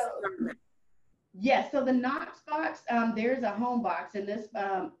let us start. Yes, so the Knox box, there's a home box, and this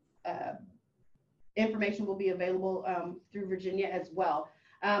information will be available through Virginia as well.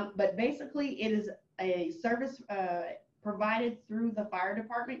 But basically, it is a service provided through the fire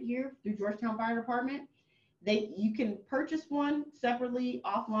department here, through Georgetown Fire Department. You can purchase one separately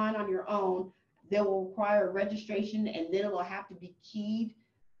offline on your own. They will require registration, and then it will have to be keyed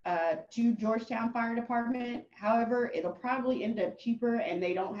to Georgetown Fire Department. However, it'll probably end up cheaper, and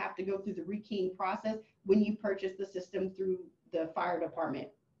they don't have to go through the rekeying process when you purchase the system through the fire department.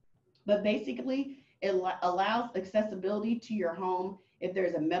 But basically, it allows accessibility to your home if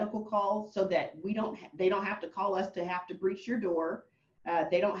there's a medical call, so that they don't have to call us to have to breach your door.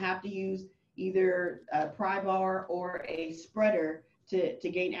 They don't have to use either a pry bar or a spreader to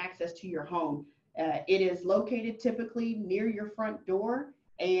gain access to your home. It is located typically near your front door,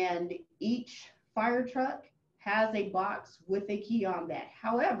 and each fire truck has a box with a key on that.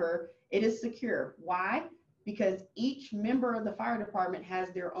 However, it is secure. Why? Because each member of the fire department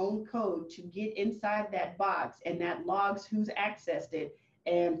has their own code to get inside that box, and that logs who's accessed it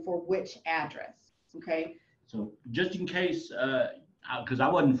and for which address. Okay. So just in case, because I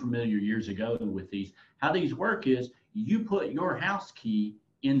wasn't familiar years ago with these, how these work is you put your house key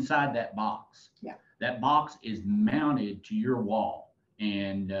inside that box. Yeah. That box is mounted to your wall,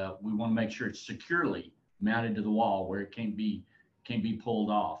 and we want to make sure it's securely mounted to the wall where it can't be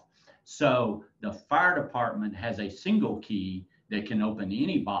pulled off. So the fire department has a single key that can open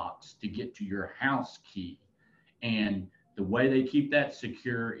any box to get to your house key. And the way they keep that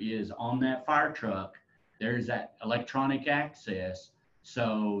secure is on that fire truck, there's that electronic access,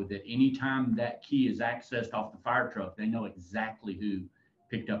 so that anytime that key is accessed off the fire truck, they know exactly who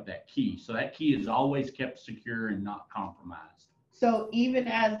picked up that key. So that key is always kept secure and not compromised. So even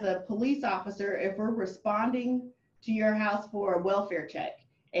as a police officer, if we're responding to your house for a welfare check,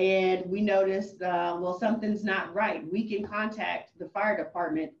 and we noticed, well, something's not right, we can contact the fire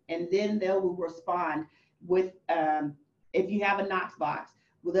department, and then they will respond with, if you have a Knox box,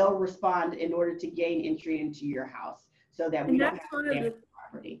 well, they'll respond in order to gain entry into your house, so that we don't have to damage the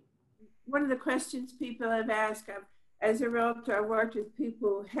property. One of the questions people have asked, as a realtor, I worked with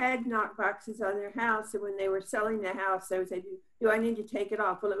people who had knock boxes on their house, and when they were selling the house, they would say, do I need to take it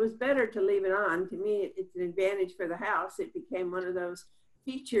off? Well, it was better to leave it on. To me, it's an advantage for the house. It became one of those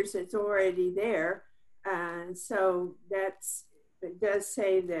features that's already there. And so it does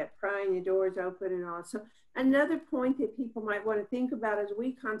say that prying the doors open and all. So another point that people might want to think about is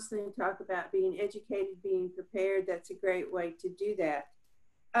we constantly talk about being educated, being prepared. That's a great way to do that.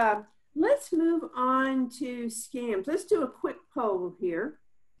 Let's move on to scams. Let's do a quick poll here.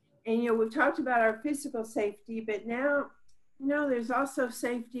 And, we've talked about our physical safety, but now, there's also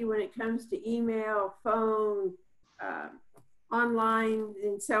safety when it comes to email, phone, online,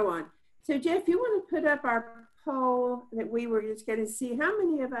 and so on. So, Jeff, you want to put up our poll that we were just going to see how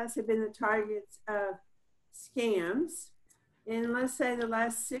many of us have been the targets of scams in, let's say, the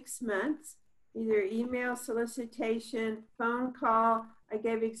last 6 months, either email solicitation, phone call. I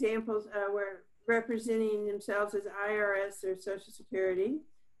gave examples where representing themselves as IRS or Social Security,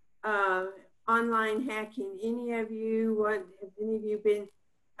 online hacking. Have any of you been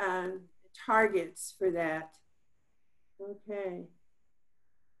targets for that? Okay.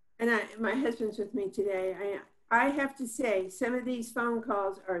 And my husband's with me today. I have to say, some of these phone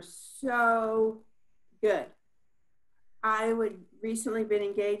calls are so good. I would recently been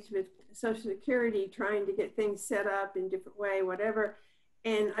engaged with Social Security trying to get things set up in a different way, whatever.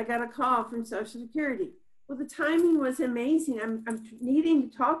 And I got a call from Social Security. Well, the timing was amazing. I'm needing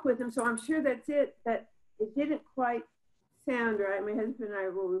to talk with them, so I'm sure that's it, but it didn't quite sound right. My husband and I,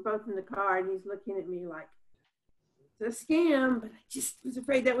 we were both in the car, and he's looking at me like, it's a scam, but I just was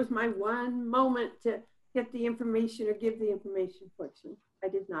afraid that was my one moment to get the information or give the information. Fortunately, I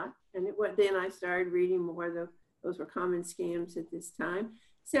did not. And then I started reading more. Those were common scams at this time.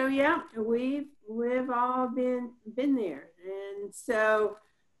 So yeah, we've all been there. And so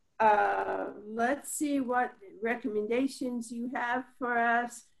let's see what recommendations you have for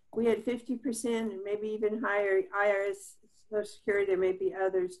us. We had 50% and maybe even higher IRS, Social Security. There may be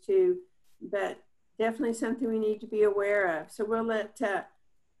others too, but definitely something we need to be aware of. So we'll let, I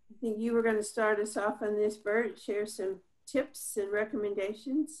think you were going to start us off on this, Bert, share some tips and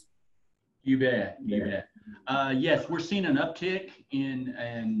recommendations. You bet, you bet. Yes, we're seeing an uptick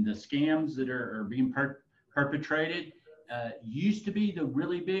in the scams that are being perpetrated. Used to be the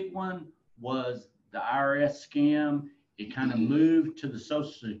really big one was the IRS scam. It kind of moved to the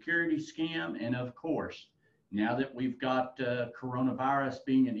Social Security scam. And of course, now that we've got coronavirus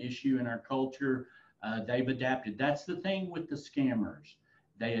being an issue in our culture, they've adapted. That's the thing with the scammers.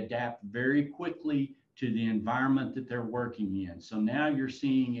 They adapt very quickly to the environment that they're working in. So now you're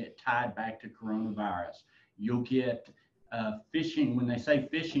seeing it tied back to coronavirus. You'll get phishing. When they say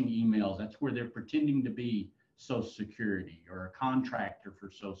phishing emails, that's where they're pretending to be Social Security or a contractor for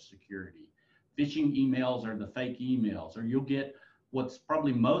Social Security. Phishing emails are the fake emails. Or you'll get what's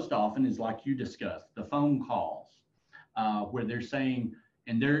probably most often is like you discussed, the phone calls, where they're saying,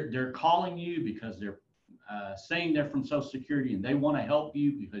 and they're calling you because they're saying they're from Social Security and they want to help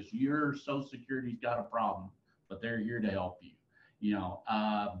you because your Social Security's got a problem, but they're here to help you.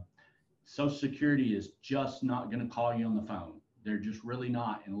 Social Security is just not going to call you on the phone. They're just really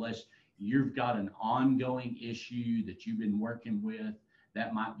not, unless you've got an ongoing issue that you've been working with.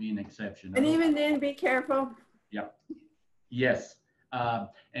 That might be an exception. And even then, be careful. Yep. Yes.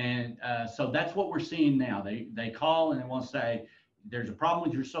 So that's what we're seeing now. They call and they want to say, there's a problem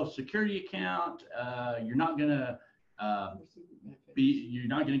with your Social Security account. You're not gonna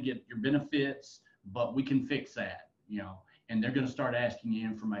get your benefits, but we can fix that, and they're gonna start asking you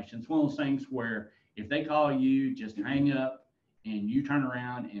information. It's one of those things where if they call you, just hang up and you turn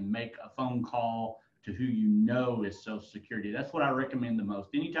around and make a phone call to who you know is Social Security. That's what I recommend the most.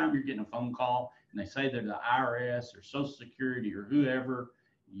 Anytime you're getting a phone call and they say they're the IRS or Social Security or whoever,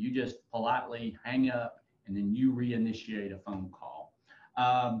 you just politely hang up and then you reinitiate a phone call.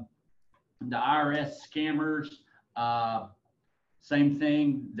 The IRS scammers, same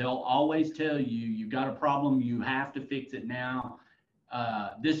thing. They'll always tell you, you've got a problem, you have to fix it now.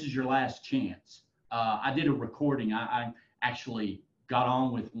 This is your last chance. I did a recording. I actually got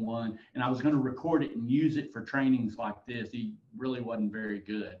on with one and I was going to record it and use it for trainings like this. He really wasn't very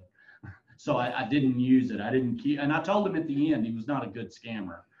good. So I didn't use it. I didn't keep, and I told him at the end, he was not a good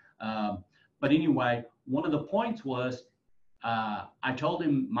scammer. But anyway, one of the points was, I told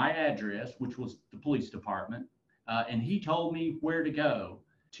him my address, which was the police department, and he told me where to go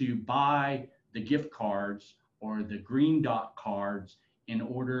to buy the gift cards or the green dot cards in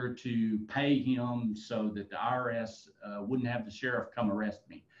order to pay him so that the IRS wouldn't have the sheriff come arrest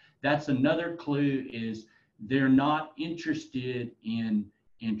me. That's another clue, is they're not interested in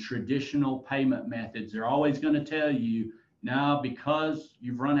traditional payment methods. They're always going to tell you, now because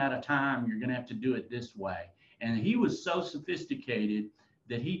you've run out of time, you're going to have to do it this way. And he was so sophisticated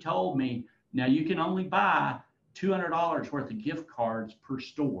that he told me, now you can only buy $200 worth of gift cards per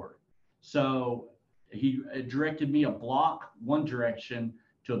store. So he directed me a block one direction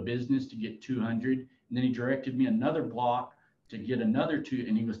to a business to get 200. And then he directed me another block to get another 2.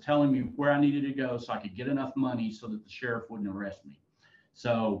 And he was telling me where I needed to go so I could get enough money so that the sheriff wouldn't arrest me.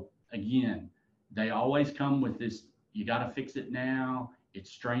 So again, they always come with this, you got to fix it now. It's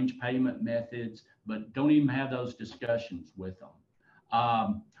strange payment methods, but don't even have those discussions with them.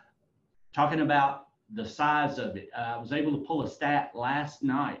 Talking about the size of it, I was able to pull a stat last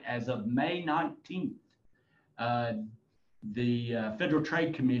night. As of May 19th, the Federal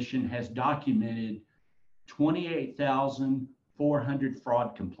Trade Commission has documented 28,400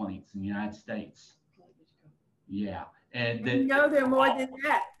 fraud complaints in the United States. Yeah. And you know there are more than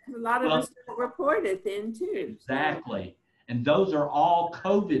that. A lot of us don't report it then too. Exactly. And those are all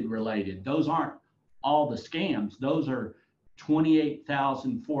COVID related. Those aren't all the scams. Those are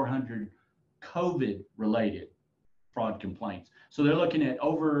 28,400 COVID related fraud complaints. So they're looking at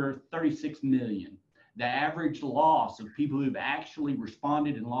over 36 million. The average loss of people who've actually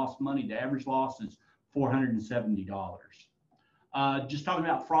responded and lost money, the average loss is $470. Just talking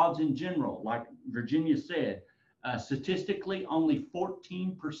about frauds in general, like Virginia said, statistically, only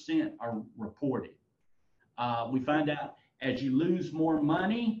 14% are reported. We find out as you lose more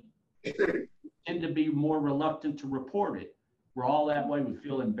money, you tend to be more reluctant to report it. We're all that way. We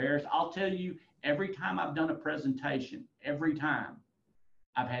feel embarrassed. I'll tell you, every time I've done a presentation, every time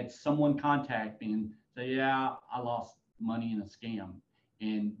I've had someone contact me and say, yeah, I lost money in a scam.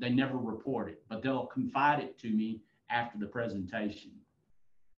 And they never report it, but they'll confide it to me after the presentation.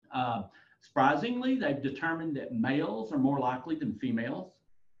 Surprisingly, they've determined that males are more likely than females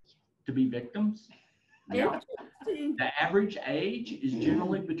to be victims. Yeah. The average age is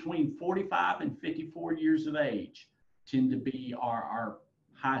generally between 45 and 54 years of age, tend to be our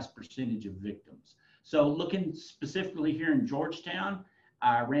highest percentage of victims. So looking specifically here in Georgetown,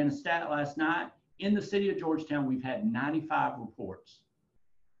 I ran a stat last night. In the city of Georgetown, we've had 95 reports,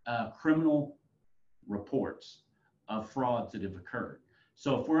 criminal reports of frauds that have occurred.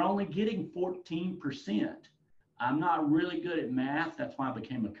 So if we're only getting 14%, I'm not really good at math. That's why I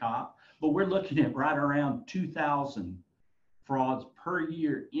became a cop. But we're looking at right around 2,000 frauds per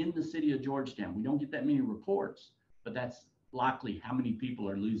year in the city of Georgetown. We don't get that many reports, but that's likely how many people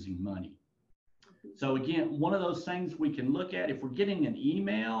are losing money. So again, one of those things we can look at, if we're getting an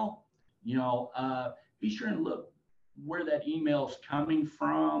email, be sure and look where that email is coming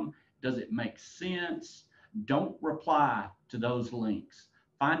from. Does it make sense? Don't reply to those links.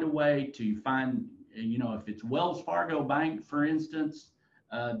 Find a way to find, if it's Wells Fargo Bank, for instance,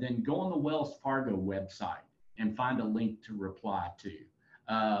 then go on the Wells Fargo website and find a link to reply to.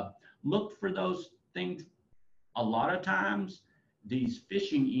 Look for those things. A lot of times, these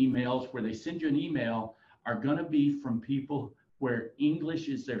phishing emails where they send you an email are going to be from people where English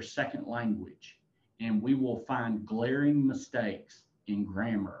is their second language. And we will find glaring mistakes in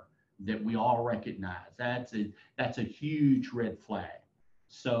grammar that we all recognize. That's a huge red flag.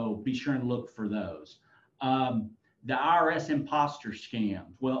 So be sure and look for those. The IRS imposter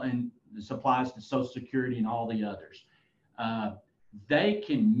scams, well, and this applies to Social Security and all the others. They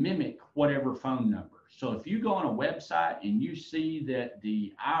can mimic whatever phone number. So if you go on a website and you see that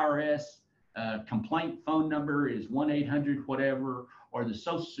the IRS complaint phone number is 1-800 whatever, or the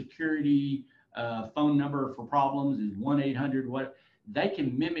Social Security phone number for problems is 1-800 what, they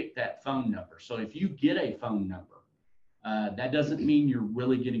can mimic that phone number. So if you get a phone number, that doesn't mean you're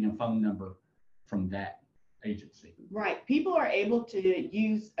really getting a phone number from that agency. Right. People are able to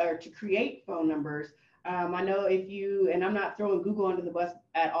use or to create phone numbers. I know and I'm not throwing Google under the bus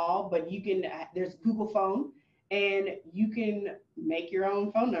at all, but there's Google Phone, and you can make your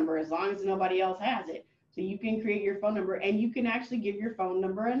own phone number as long as nobody else has it. So you can create your phone number, and you can actually give your phone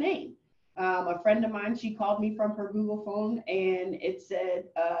number a name. A friend of mine, she called me from her Google phone, and it said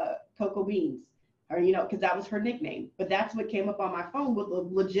Cocoa Beans, or because that was her nickname. But that's what came up on my phone with a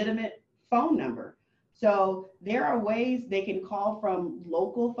legitimate phone number. So there are ways they can call from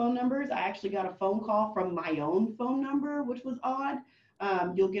local phone numbers. I actually got a phone call from my own phone number, which was odd.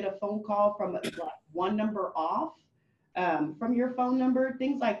 You'll get a phone call from one number off from your phone number,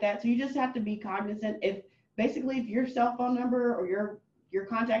 things like that. So you just have to be cognizant. If your cell phone number or your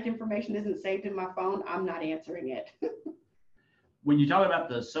contact information isn't saved in my phone, I'm not answering it. When you talk about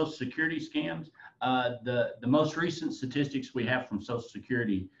the Social Security scams, the most recent statistics we have from Social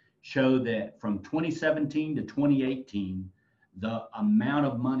Security show that from 2017 to 2018, the amount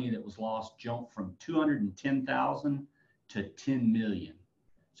of money that was lost jumped from 210,000 to 10 million.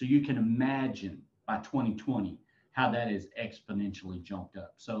 So you can imagine by 2020 how that is exponentially jumped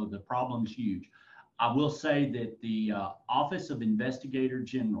up. So the problem's huge. I will say that the Office of Investigator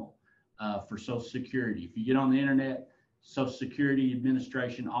General for Social Security, if you get on the internet, Social Security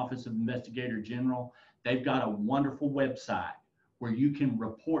Administration, Office of Investigator General, they've got a wonderful website where you can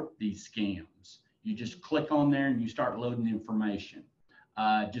report these scams. You just click on there and you start loading information.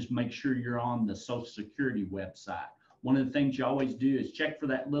 just make sure you're on the Social Security website. One of the things you always do is check for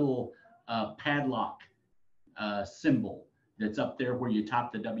that little padlock symbol that's up there where you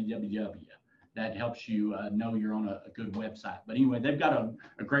type the www. That helps you know you're on a good website. But anyway, they've got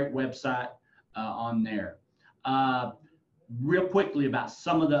a great website on there. Real quickly about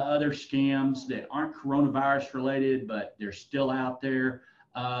some of the other scams that aren't coronavirus related, but they're still out there.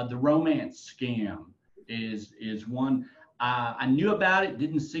 The romance scam is one. I knew about it,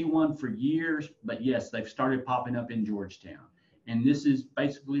 didn't see one for years, but yes, they've started popping up in Georgetown. And this is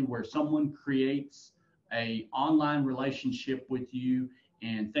basically where someone creates a online relationship with you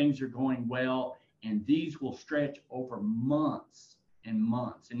and things are going well. And these will stretch over months and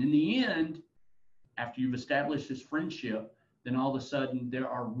months. And in the end, after you've established this friendship, then all of a sudden there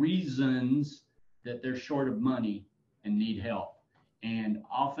are reasons that they're short of money and need help. And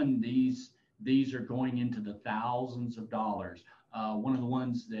often these are going into the thousands of dollars. One of the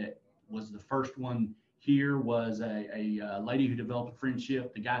ones that was the first one here was a lady who developed a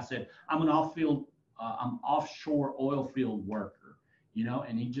friendship. The guy said, I'm offshore oil field worker, you know,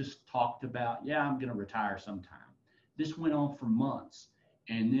 and he just talked about, yeah, I'm going to retire sometime. This went on for months.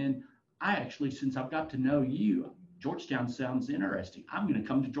 And then I actually, since I've got to know you, Georgetown sounds interesting. I'm going to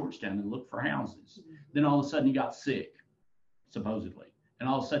come to Georgetown and look for houses. Then all of a sudden he got sick, supposedly. And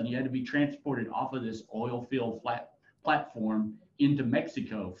all of a sudden you had to be transported off of this oil field platform into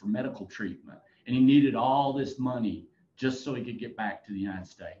Mexico for medical treatment. And he needed all this money just so he could get back to the United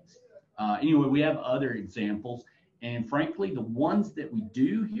States. Anyway, we have other examples. And frankly, the ones that we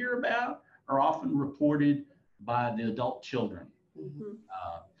do hear about are often reported by the adult children. Mm-hmm.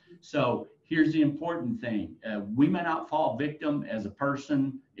 So here's the important thing. We may not fall victim as a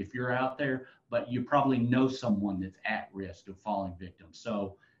person if you're out there, but you probably know someone that's at risk of falling victim.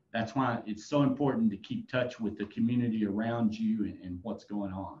 So that's why it's so important to keep touch with the community around you and what's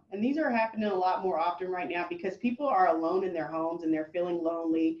going on. And these are happening a lot more often right now because people are alone in their homes and they're feeling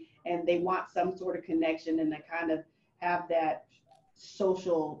lonely and they want some sort of connection and they kind of have that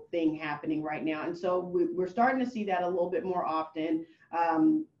social thing happening right now. And so we're starting to see that a little bit more often.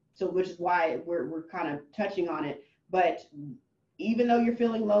 So which is why we're kind of touching on it. But even though you're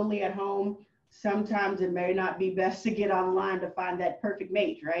feeling lonely at home, sometimes it may not be best to get online to find that perfect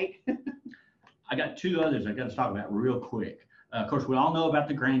mate, right? I got two others I got to talk about real quick. Of course, we all know about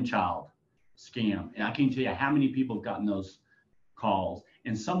the grandchild scam. And I can tell you how many people have gotten those calls.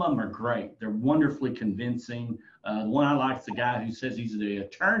 And some of them are great. They're wonderfully convincing. The one I like is the guy who says he's the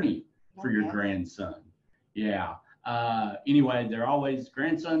attorney for your grandson. Yeah. Anyway, they're always,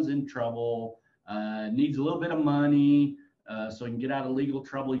 grandson's in trouble, needs a little bit of money so he can get out of legal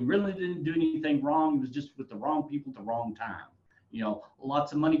trouble. He really didn't do anything wrong. He was just with the wrong people at the wrong time. You know,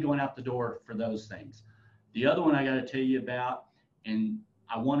 lots of money going out the door for those things. The other one I got to tell you about, and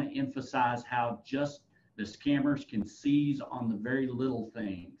I want to emphasize how just the scammers can seize on the very little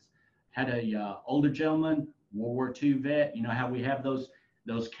things. Had a older gentleman, World War II vet. You know how we have those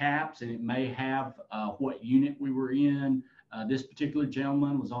caps, and it may have what unit we were in. This particular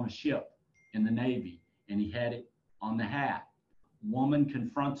gentleman was on a ship in the Navy, and he had it on the hat. Woman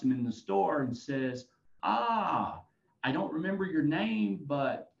confronts him in the store and says, I don't remember your name,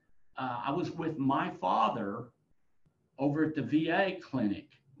 but I was with my father over at the VA clinic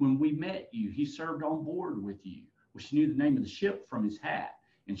when we met you. He served on board with you. Well, she knew the name of the ship from his hat,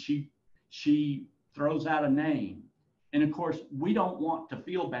 and she throws out a name. And of course, we don't want to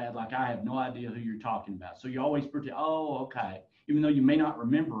feel bad like I have no idea who you're talking about. So you always pretend, oh, okay. Even though you may not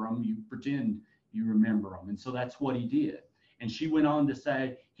remember them, you pretend you remember them. And so that's what he did. And she went on to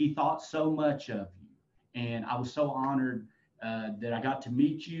say, he thought so much of you. And I was so honored that I got to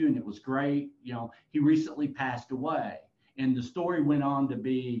meet you, and it was great. You know, he recently passed away. And the story went on to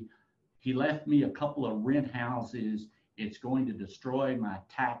be, he left me a couple of rent houses. It's going to destroy my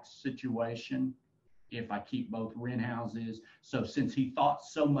tax situation if I keep both rent houses. So since he thought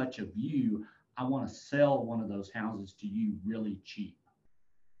so much of you, I want to sell one of those houses to you really cheap.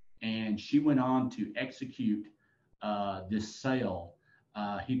 And she went on to execute this sale.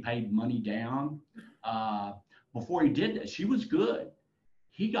 He paid money down. Before he did that, she was good.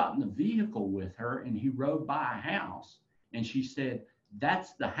 He got in the vehicle with her and he rode by a house. And she said,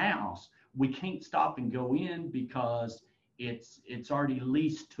 that's the house. We can't stop and go in because it's already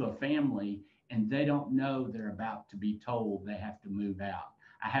leased to a family, and they don't know they're about to be told they have to move out.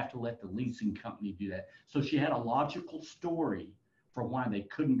 I have to let the leasing company do that. So she had a logical story for why they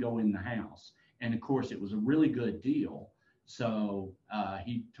couldn't go in the house. And of course, it was a really good deal. So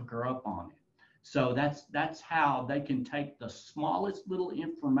he took her up on it. So that's how they can take the smallest little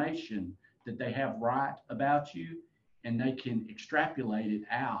information that they have right about you and they can extrapolate it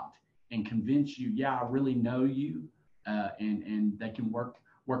out and convince you, yeah, I really know you, and they can work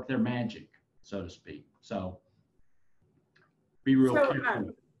their magic, so to speak. So be real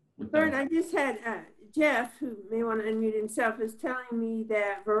careful with Bert, that. I just had Jeff, who may want to unmute himself, is telling me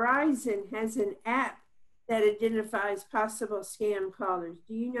that Verizon has an app that identifies possible scam callers.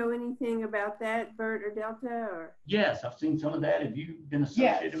 Do you know anything about that, Bert or Delta? Or Yes, I've seen some of that. Have you been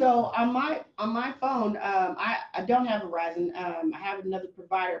associated? Yeah. So on my phone, I don't have Verizon. I have another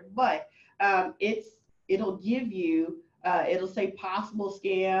provider, but it'll give you it'll say possible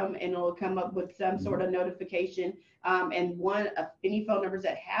scam, and it'll come up with some sort of notification. And any phone numbers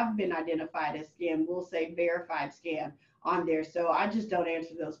that have been identified as scam will say verified scam on there. So I just don't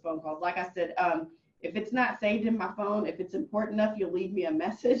answer those phone calls. Like I said, if it's not saved in my phone, if it's important enough, you'll leave me a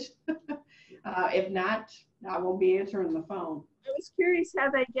message. If not, I won't be answering the phone. I was curious how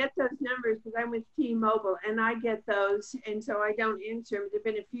they get those numbers, because I'm with T-Mobile and I get those, and so I don't answer them. There've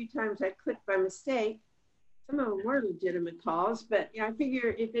been a few times I clicked by mistake. Some of them were legitimate calls, but yeah, I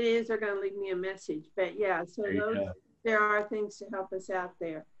figure if it is, they're going to leave me a message. But yeah, so there are things to help us out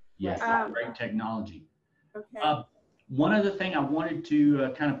there. Yes, great technology. Okay. One other thing I wanted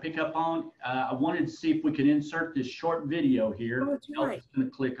to kind of pick up on, I wanted to see if we could insert this short video here. Oh, that's right. I'm going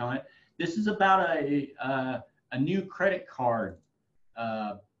to click on it. This is about a new credit card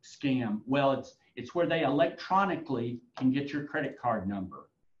scam. Well, it's where they electronically can get your credit card number.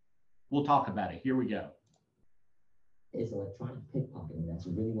 We'll talk about it. Here we go. It's electronic pickpocketing. That's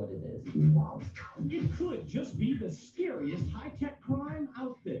really what it is. It could just be the scariest high-tech crime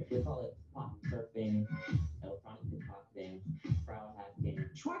out there. We call it pocket surfing, electronic pickpocketing, crowd hacking.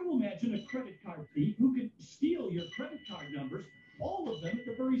 Try to imagine a credit card thief who could steal your credit card numbers, all of them at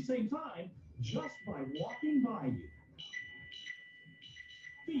the very same time, just by walking by you.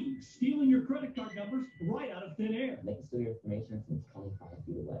 Thieves stealing your credit card numbers right out of thin air. They can steal your information from 25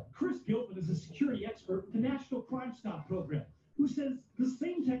 feet away. Chris Gilpin is a security expert with the National Crime Stop program, who says the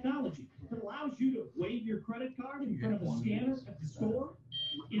same technology that allows you to wave your credit card in front of a scanner at the store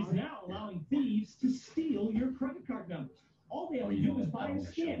is now allowing thieves to steal your credit card numbers. All they have to do is buy a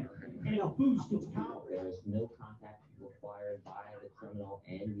scanner, and it'll boost its power. There is no contact required by the criminal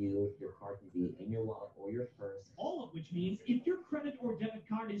and you. Your card can be in your wallet or your purse. All of which means if your credit or debit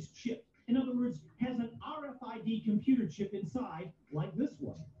card is chipped, in other words, has an RFID computer chip inside, like this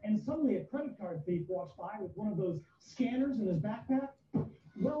one, and suddenly a credit card thief walks by with one of those scanners in his backpack,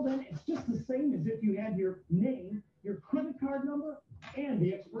 well then, it's just the same as if you had your name, your credit card number, and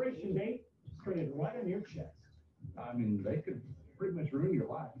the expiration date printed right on your chest. I mean, they could pretty much ruin your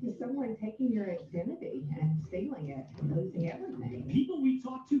life. Is someone taking your identity and stealing it and losing everything? People we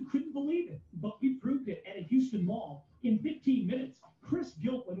talked to couldn't believe it, but we proved it at a Houston mall. In 15 minutes, Chris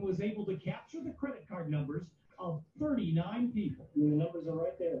Gilpin was able to capture the credit card numbers of 39 people. And the numbers are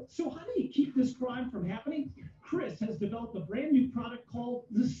right there. So how do you keep this crime from happening? Chris has developed a brand new product called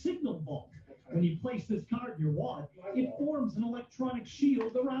the Signal Vault. When you place this card in your wallet, it forms an electronic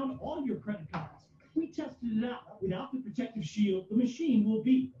shield around all your credit cards. We tested it out. Without the protective shield, the machine will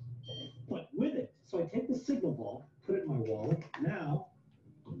beep. But with it, so I take the Signal Vault, put it in my wallet. Now,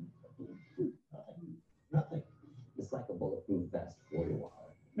 nothing. It's like a bulletproof vest for your wallet.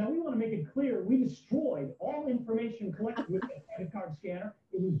 Now we want to make it clear we destroyed all information collected with the credit card scanner.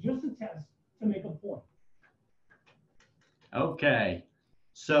 It was just a test to make a point. Okay.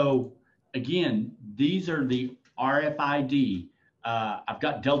 So again, these are the RFID. I've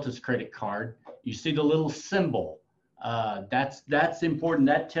got Delta's credit card. You see the little symbol. That's important.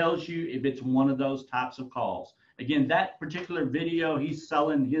 That tells you if it's one of those types of calls. Again, that particular video, he's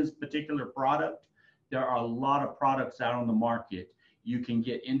selling his particular product. There are a lot of products out on the market. You can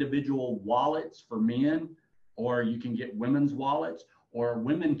get individual wallets for men, or you can get women's wallets, or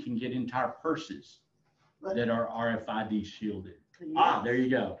women can get entire purses that are RFID shielded. Ah, there you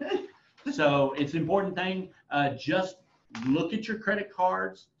go. So it's an important thing. Just look at your credit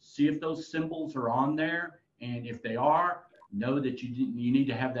cards, see if those symbols are on there, and if they are, know that you need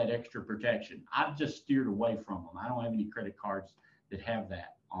to have that extra protection. I've just steered away from them. I don't have any credit cards that have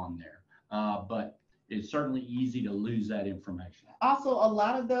that on there, but it's certainly easy to lose that information. Also, a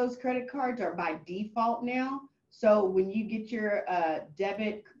lot of those credit cards are by default now. So when you get your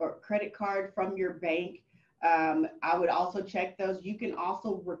debit or credit card from your bank, I would also check those. You can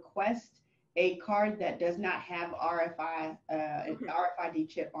also request a card that does not have RFID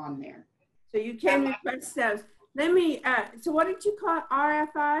chip on there. So you can request those. Let me, so what did you call it?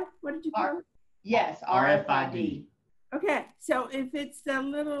 RFI? What did you call it? Yes, RFID. Okay, so if it's the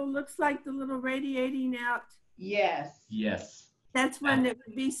little, looks like the little radiating out. Yes. Yes. That's one that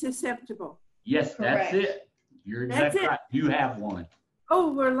would be susceptible. Yes, Correct. that's it. You're That's exactly it. right. You have one.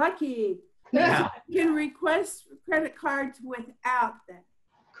 Oh, we're lucky. Yeah. You can request credit cards without that.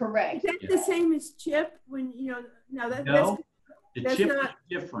 Correct. Is that the same as chip when, you know, no, No, the that's chip not- is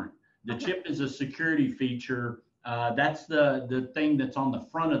different. The chip is a security feature. That's the thing that's on the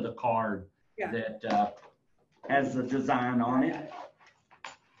front of the card Yeah. that has the design on it.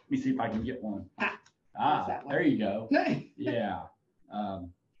 Let me see if I can get one. that one. There you go. Yeah.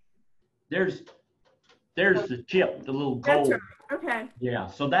 There's the chip, the little that's gold. right. Okay. Yeah.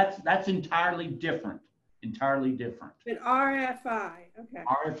 So that's entirely different. Entirely different. But RFI. Okay.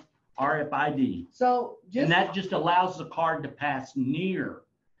 RFID. So just And that just allows the card to pass near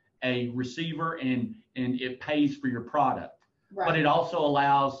a receiver and it pays for your product. right. But it also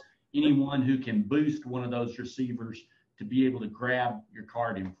allows anyone who can boost one of those receivers to be able to grab your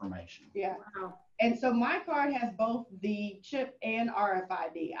card information. Yeah. Wow. And so my card has both the chip and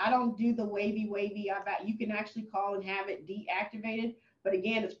RFID. I don't do the wavy. You can actually call and have it deactivated. But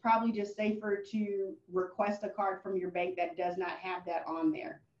again, it's probably just safer to request a card from your bank that does not have that on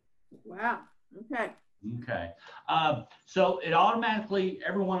there. Wow. Okay. Okay. So it automatically,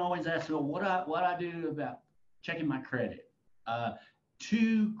 everyone always asks, well, what I do about checking my credit?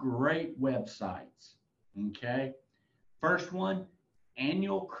 Two great websites. Okay. First one,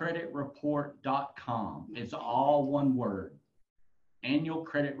 annualcreditreport.com. It's all one word.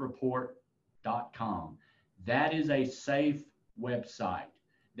 Annualcreditreport.com. That is a safe website.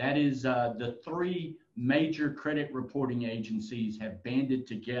 That is the three major credit reporting agencies have banded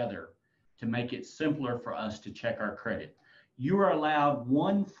together to make it simpler for us to check our credit. You are allowed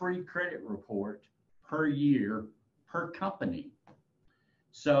one free credit report per year per company.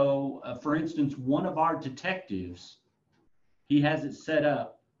 So, for instance, one of our detectives, he has it set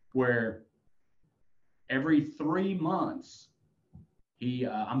up where every 3 months,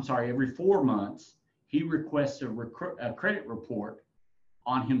 every 4 months, he requests a credit report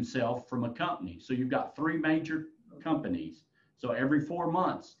on himself from a company. So you've got three major companies. So every 4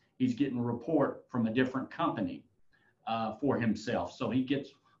 months, he's getting a report from a different company for himself. So he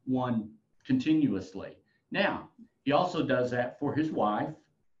gets one continuously. Now, he also does that for his wife,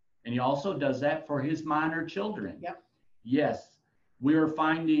 and he also does that for his minor children. Yep. Yes, we are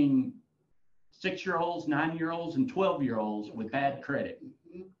finding 6-year-olds, 9-year-olds, and 12-year-olds with bad credit.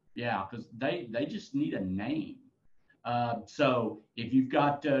 Mhm. Yeah, because they just need a name. So if you've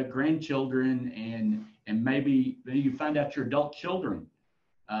got grandchildren and maybe you find out your adult children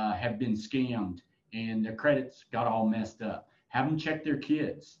have been scammed and their credits got all messed up, have them check their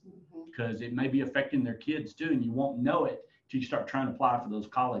kids because it may be affecting their kids too, and you won't know it till you start trying to apply for those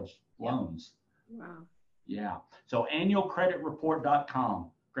college loans. Wow. Yeah. So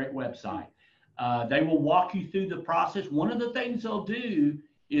annualcreditreport.com, great website. They will walk you through the process. One of the things they'll do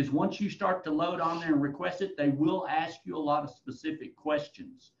is once you start to load on there and request it, they will ask you a lot of specific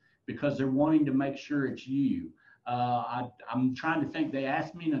questions because they're wanting to make sure it's you. I'm trying to think. They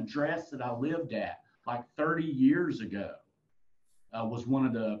asked me an address that I lived at like 30 years ago. Was one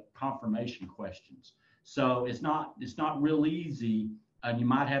of the confirmation questions. So it's not real easy, and you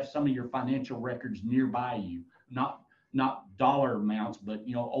might have some of your financial records nearby you, not dollar amounts, but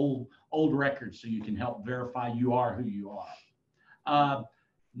old records, so you can help verify you are who you are.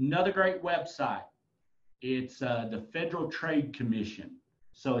 Another great website. It's the Federal Trade Commission.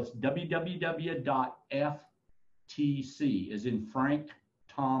 So it's www.ftc, as in Frank,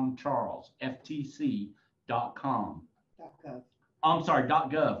 Tom, Charles, ftc.com. .gov. I'm sorry,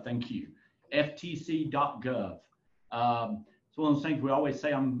 .gov. Thank you. ftc.gov. It's one of those things we always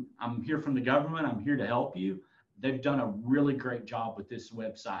say, I'm here from the government. I'm here to help you. They've done a really great job with this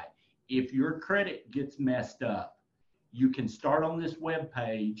website. If your credit gets messed up, you can start on this web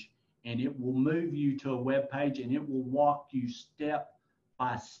page and it will move you to a web page and it will walk you step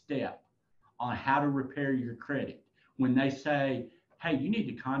by step on how to repair your credit. When they say, hey, you need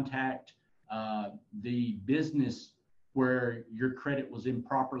to contact the business where your credit was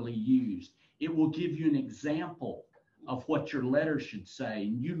improperly used, it will give you an example of what your letter should say.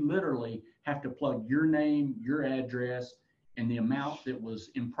 And you literally have to plug your name, your address, and the amount that was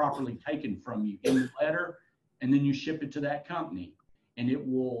improperly taken from you in the letter, and then you ship it to that company. And it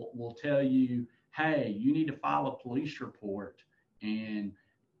will tell you, hey, you need to file a police report and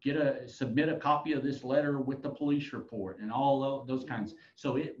submit a copy of this letter with the police report and all those kinds.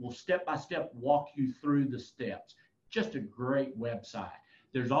 So it will step by step walk you through the steps. Just a great website.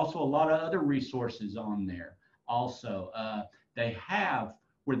 There's also a lot of other resources on there. Also, they have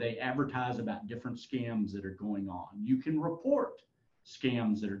where they advertise about different scams that are going on. You can report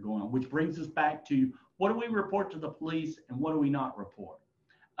scams that are going on, which brings us back to what do we report to the police and what do we not report?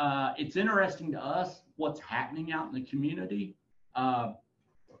 It's interesting to us what's happening out in the community.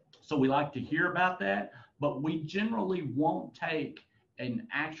 So we like to hear about that, but we generally won't take an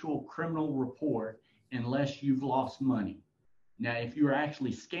actual criminal report unless you've lost money. Now, if you're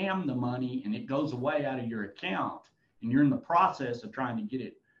actually scammed the money and it goes away out of your account and you're in the process of trying to get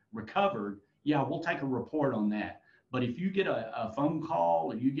it recovered, yeah, we'll take a report on that. But if you get a phone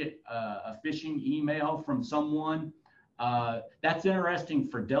call or you get a phishing email from someone, that's interesting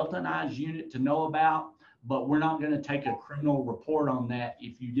for Delta and I's unit to know about, but we're not going to take a criminal report on that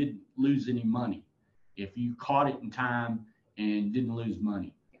if you didn't lose any money, if you caught it in time and didn't lose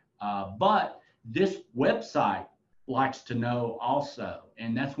money. But this website likes to know also,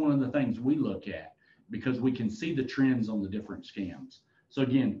 and that's one of the things we look at because we can see the trends on the different scams. So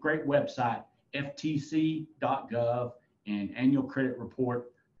again, great website, ftc.gov and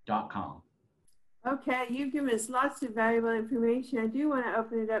annualcreditreport.com. Okay, you've given us lots of valuable information. I do want to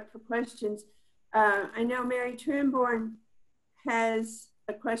open it up for questions. I know Mary Trimborn has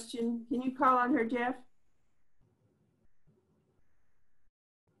a question. Can you call on her, Jeff?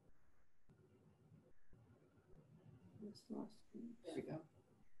 There we go.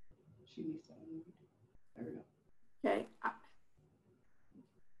 She needs to unmute. There we go. Okay.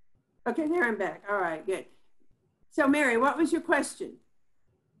 Okay, there I'm back. All right, good. So Mary, what was your question?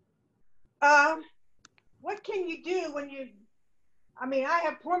 What can you do when I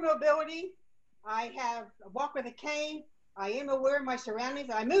have poor mobility. I walk with a cane. I am aware of my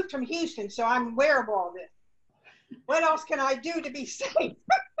surroundings. I moved from Houston, so I'm aware of all this. What else can I do to be safe?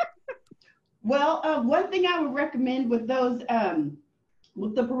 Well, one thing I would recommend with those,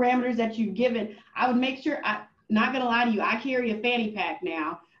 with the parameters that you've given, I would make sure, not gonna lie to you, I carry a fanny pack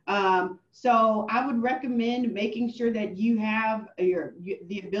now. So I would recommend making sure that you have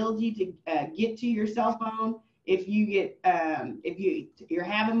the ability to get to your cell phone. If you get, you're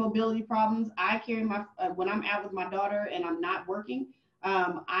having mobility problems, I carry my, when I'm out with my daughter and I'm not working,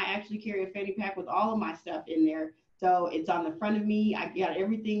 I actually carry a fanny pack with all of my stuff in there. So it's on the front of me. I got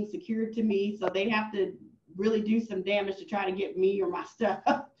everything secured to me. So they'd have to really do some damage to try to get me or my stuff.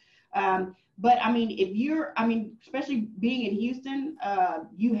 But I mean, especially being in Houston,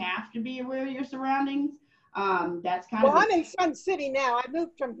 you have to be aware of your surroundings. That's kind of. Well, I'm in Sun City now. I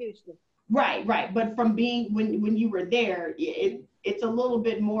moved from Houston. Right. But from being, when you were there, it's a little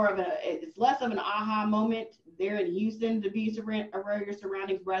bit more of it's less of an aha moment there in Houston to be aware of your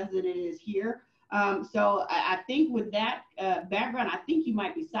surroundings rather than it is here. So I think with that background, I think you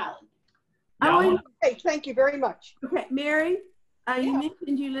might be solid. Okay, thank you very much. Okay, Mary, you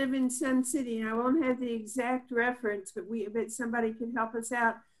mentioned you live in Sun City, and I won't have the exact reference, but somebody can help us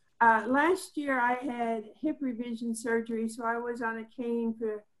out. Last year, I had hip revision surgery, so I was on a cane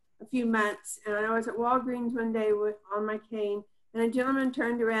for a few months, and I was at Walgreens one day on my cane, and a gentleman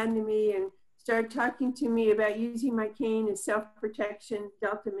turned around to me and started talking to me about using my cane as self-protection.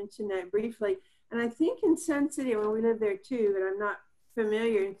 Delta mentioned that briefly. And I think in Sun City, when we live there too, but I'm not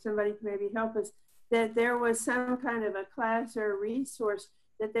familiar, and somebody can maybe help us, that there was some kind of a class or a resource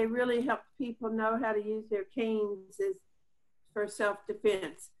that they really helped people know how to use their canes for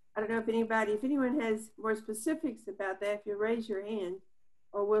self-defense. I don't know if anyone has more specifics about that, if you raise your hand,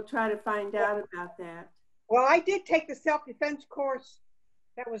 or we'll try to find out about that. Well, I did take the self-defense course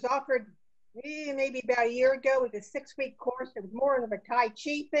that was offered maybe about a year ago. It was a 6-week course. It was more of a Tai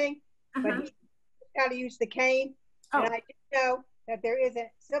Chi thing, but he how to use the cane. And I did know that there is a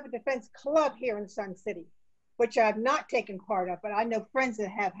self-defense club here in Sun City, which I've not taken part of, but I know friends that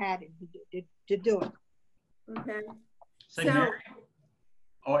have had it to do it. Okay. So, Mary,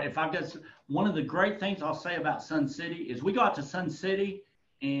 or if I guess one of the great things I'll say about Sun City is we go out to Sun City,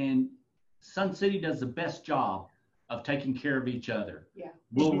 and Sun City does the best job of taking care of each other. Yeah.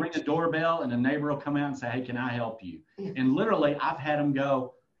 We'll ring a doorbell and a neighbor will come out and say, hey, can I help you? And literally I've had them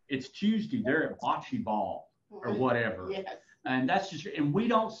go, it's Tuesday, they're at bocce ball or whatever. Yes. And that's just, and we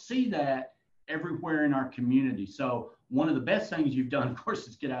don't see that everywhere in our community. So one of the best things you've done, of course,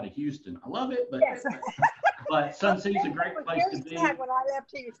 is get out of Houston. I love it, but yes. but Sun City's a great place to be. When I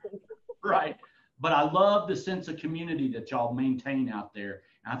left Houston. Right. But I love the sense of community that y'all maintain out there.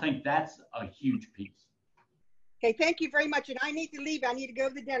 And I think that's a huge piece. Okay, thank you very much. And I need to leave. I need to go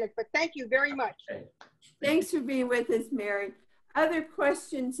to the dentist, but thank you very much. Okay. Thanks for being with us, Mary. Other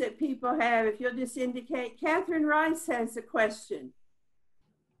questions that people have, if you'll just indicate. Catherine Rice has a question.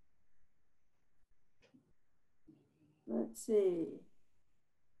 Let's see.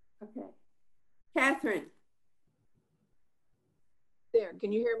 Okay. Catherine. There,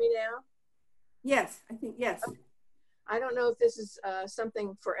 can you hear me now? Yes, I think, yes. I don't know if this is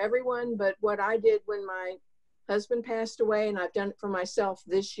something for everyone, but what I did when my husband passed away, and I've done it for myself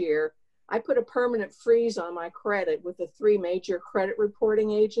this year. I put a permanent freeze on my credit with the 3 major credit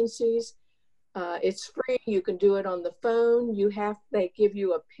reporting agencies. It's free. You can do it on the phone. They give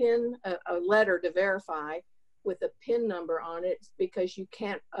you a PIN, a letter to verify with a PIN number on it, because you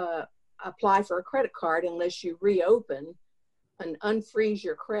can't apply for a credit card unless you reopen and unfreeze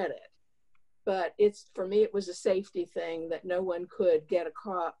your credit. But for me, it was a safety thing that no one could get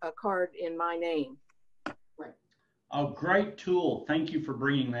a card in my name. Right. A great tool. Thank you for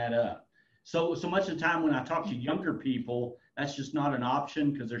bringing that up. So much of the time when I talk to younger people, that's just not an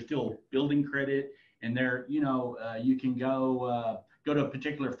option because they're still building credit, and you can go to a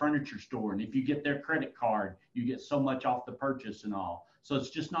particular furniture store, and if you get their credit card, you get so much off the purchase and all. So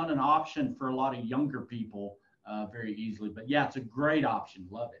it's just not an option for a lot of younger people very easily. But yeah, it's a great option.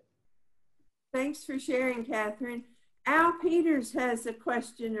 Love it. Thanks for sharing, Catherine. Al Peters has a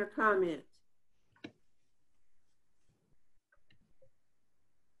question or comment.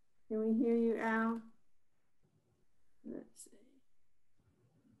 Can we hear you, Al? Let's see.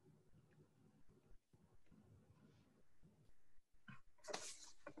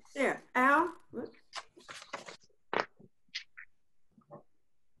 There, Al. Whoops.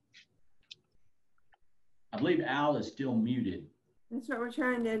 I believe Al is still muted. That's what we're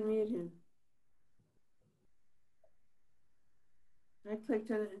trying to unmute him. I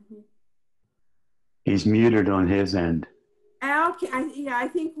clicked on it. He's muted on his end. Al, I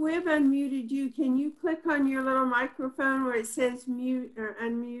think we've unmuted you. Can you click on your little microphone where it says mute or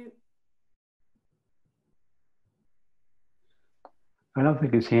unmute? I don't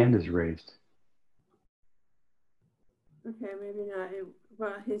think his hand is raised. Okay, maybe not.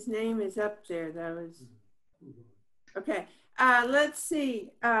 Well, his name is up there. That was okay. Let's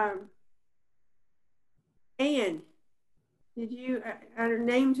see. Anne, did you? Our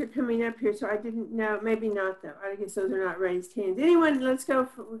names are coming up here, so I didn't know. Maybe not though. I guess those are not raised hands. Anyone? Let's go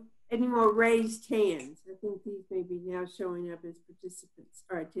for any more raised hands. I think these may be now showing up as participants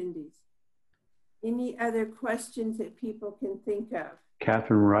or attendees. Any other questions that people can think of?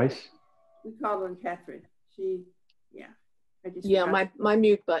 Catherine Rice. We called on Catherine. My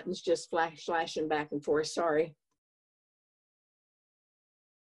mute button's just flashing back and forth. Sorry.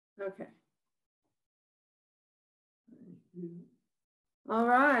 Okay. All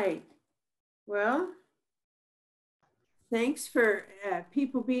right. Well, thanks for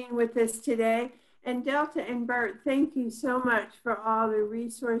people being with us today. And Delta and Bert, thank you so much for all the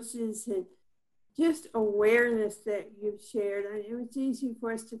resources and just awareness that you've shared. I mean, it was easy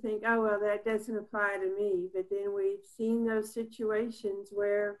for us to think, oh, well, that doesn't apply to me. But then we've seen those situations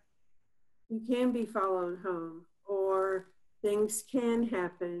where you can be followed home, or things can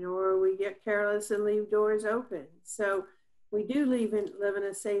happen, or we get careless and leave doors open. So we do live in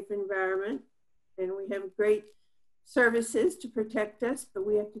a safe environment, and we have great services to protect us, but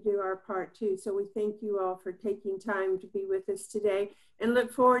we have to do our part too. So we thank you all for taking time to be with us today, and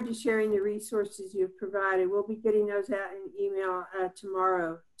look forward to sharing the resources you've provided. We'll be getting those out in email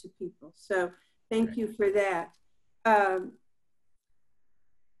tomorrow to people. So thank you for that.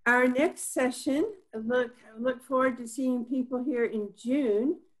 Our next session, look forward to seeing people here in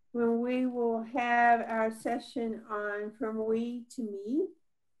June, when we will have our session on From We to Me.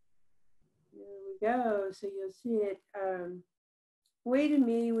 There we go, so you'll see it. We to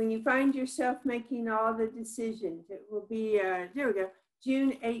Me, when you find yourself making all the decisions. It will be, there we go,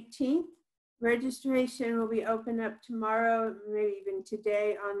 June 18th. Registration will be open up tomorrow, maybe even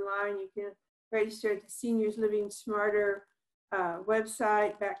today online. You can register at the Seniors Living Smarter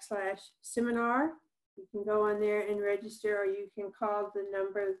website /seminar. You can go on there and register, or you can call the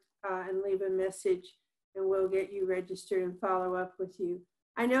number and leave a message, and we'll get you registered and follow up with you.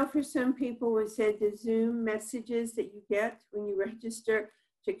 I know for some people, we said the Zoom messages that you get when you register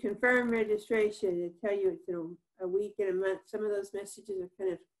to confirm registration, they tell you it's in a week and a month. Some of those messages are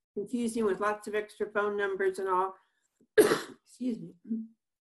kind of confusing with lots of extra phone numbers and all. Excuse me.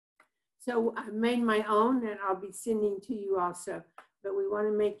 So I made my own, and I'll be sending to you also. But we want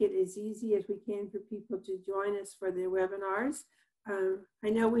to make it as easy as we can for people to join us for the webinars. I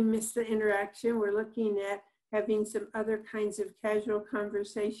know we missed the interaction. We're looking at having some other kinds of casual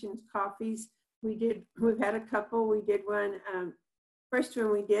conversations, coffees. We've had a couple. We did one, first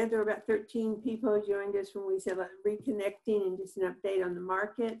one we did, there were about 13 people who joined us when we said reconnecting and just an update on the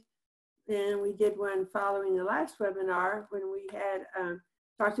market. Then we did one following the last webinar when we had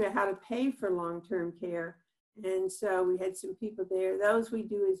talked about how to pay for long-term care. And so we had some people there. Those we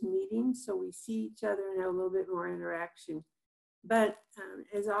do as meetings, so we see each other and have a little bit more interaction. But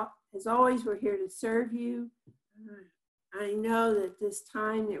as always, we're here to serve you. I know that this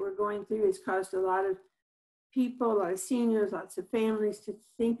time that we're going through has caused a lot of people, a lot of seniors, lots of families to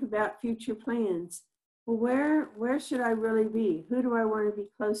think about future plans. Well, where should I really be? Who do I want to be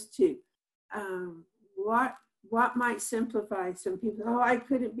close to? What might simplify some people? Oh, I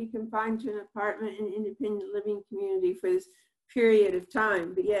couldn't be confined to an apartment and independent living community for this period of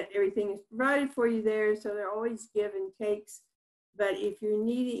time, but yet everything is provided for you there. So there are always give and takes. But if you're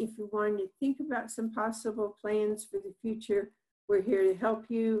needing, if you want to think about some possible plans for the future, we're here to help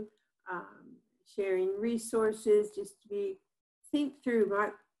you, sharing resources, just to think through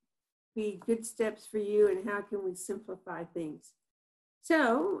what be good steps for you and how can we simplify things.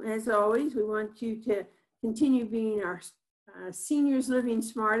 So as always, we want you to continue being our seniors living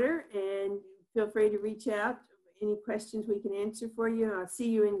smarter, and feel free to reach out. Any questions we can answer for you. I'll see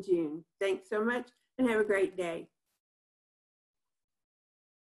you in June. Thanks so much and have a great day.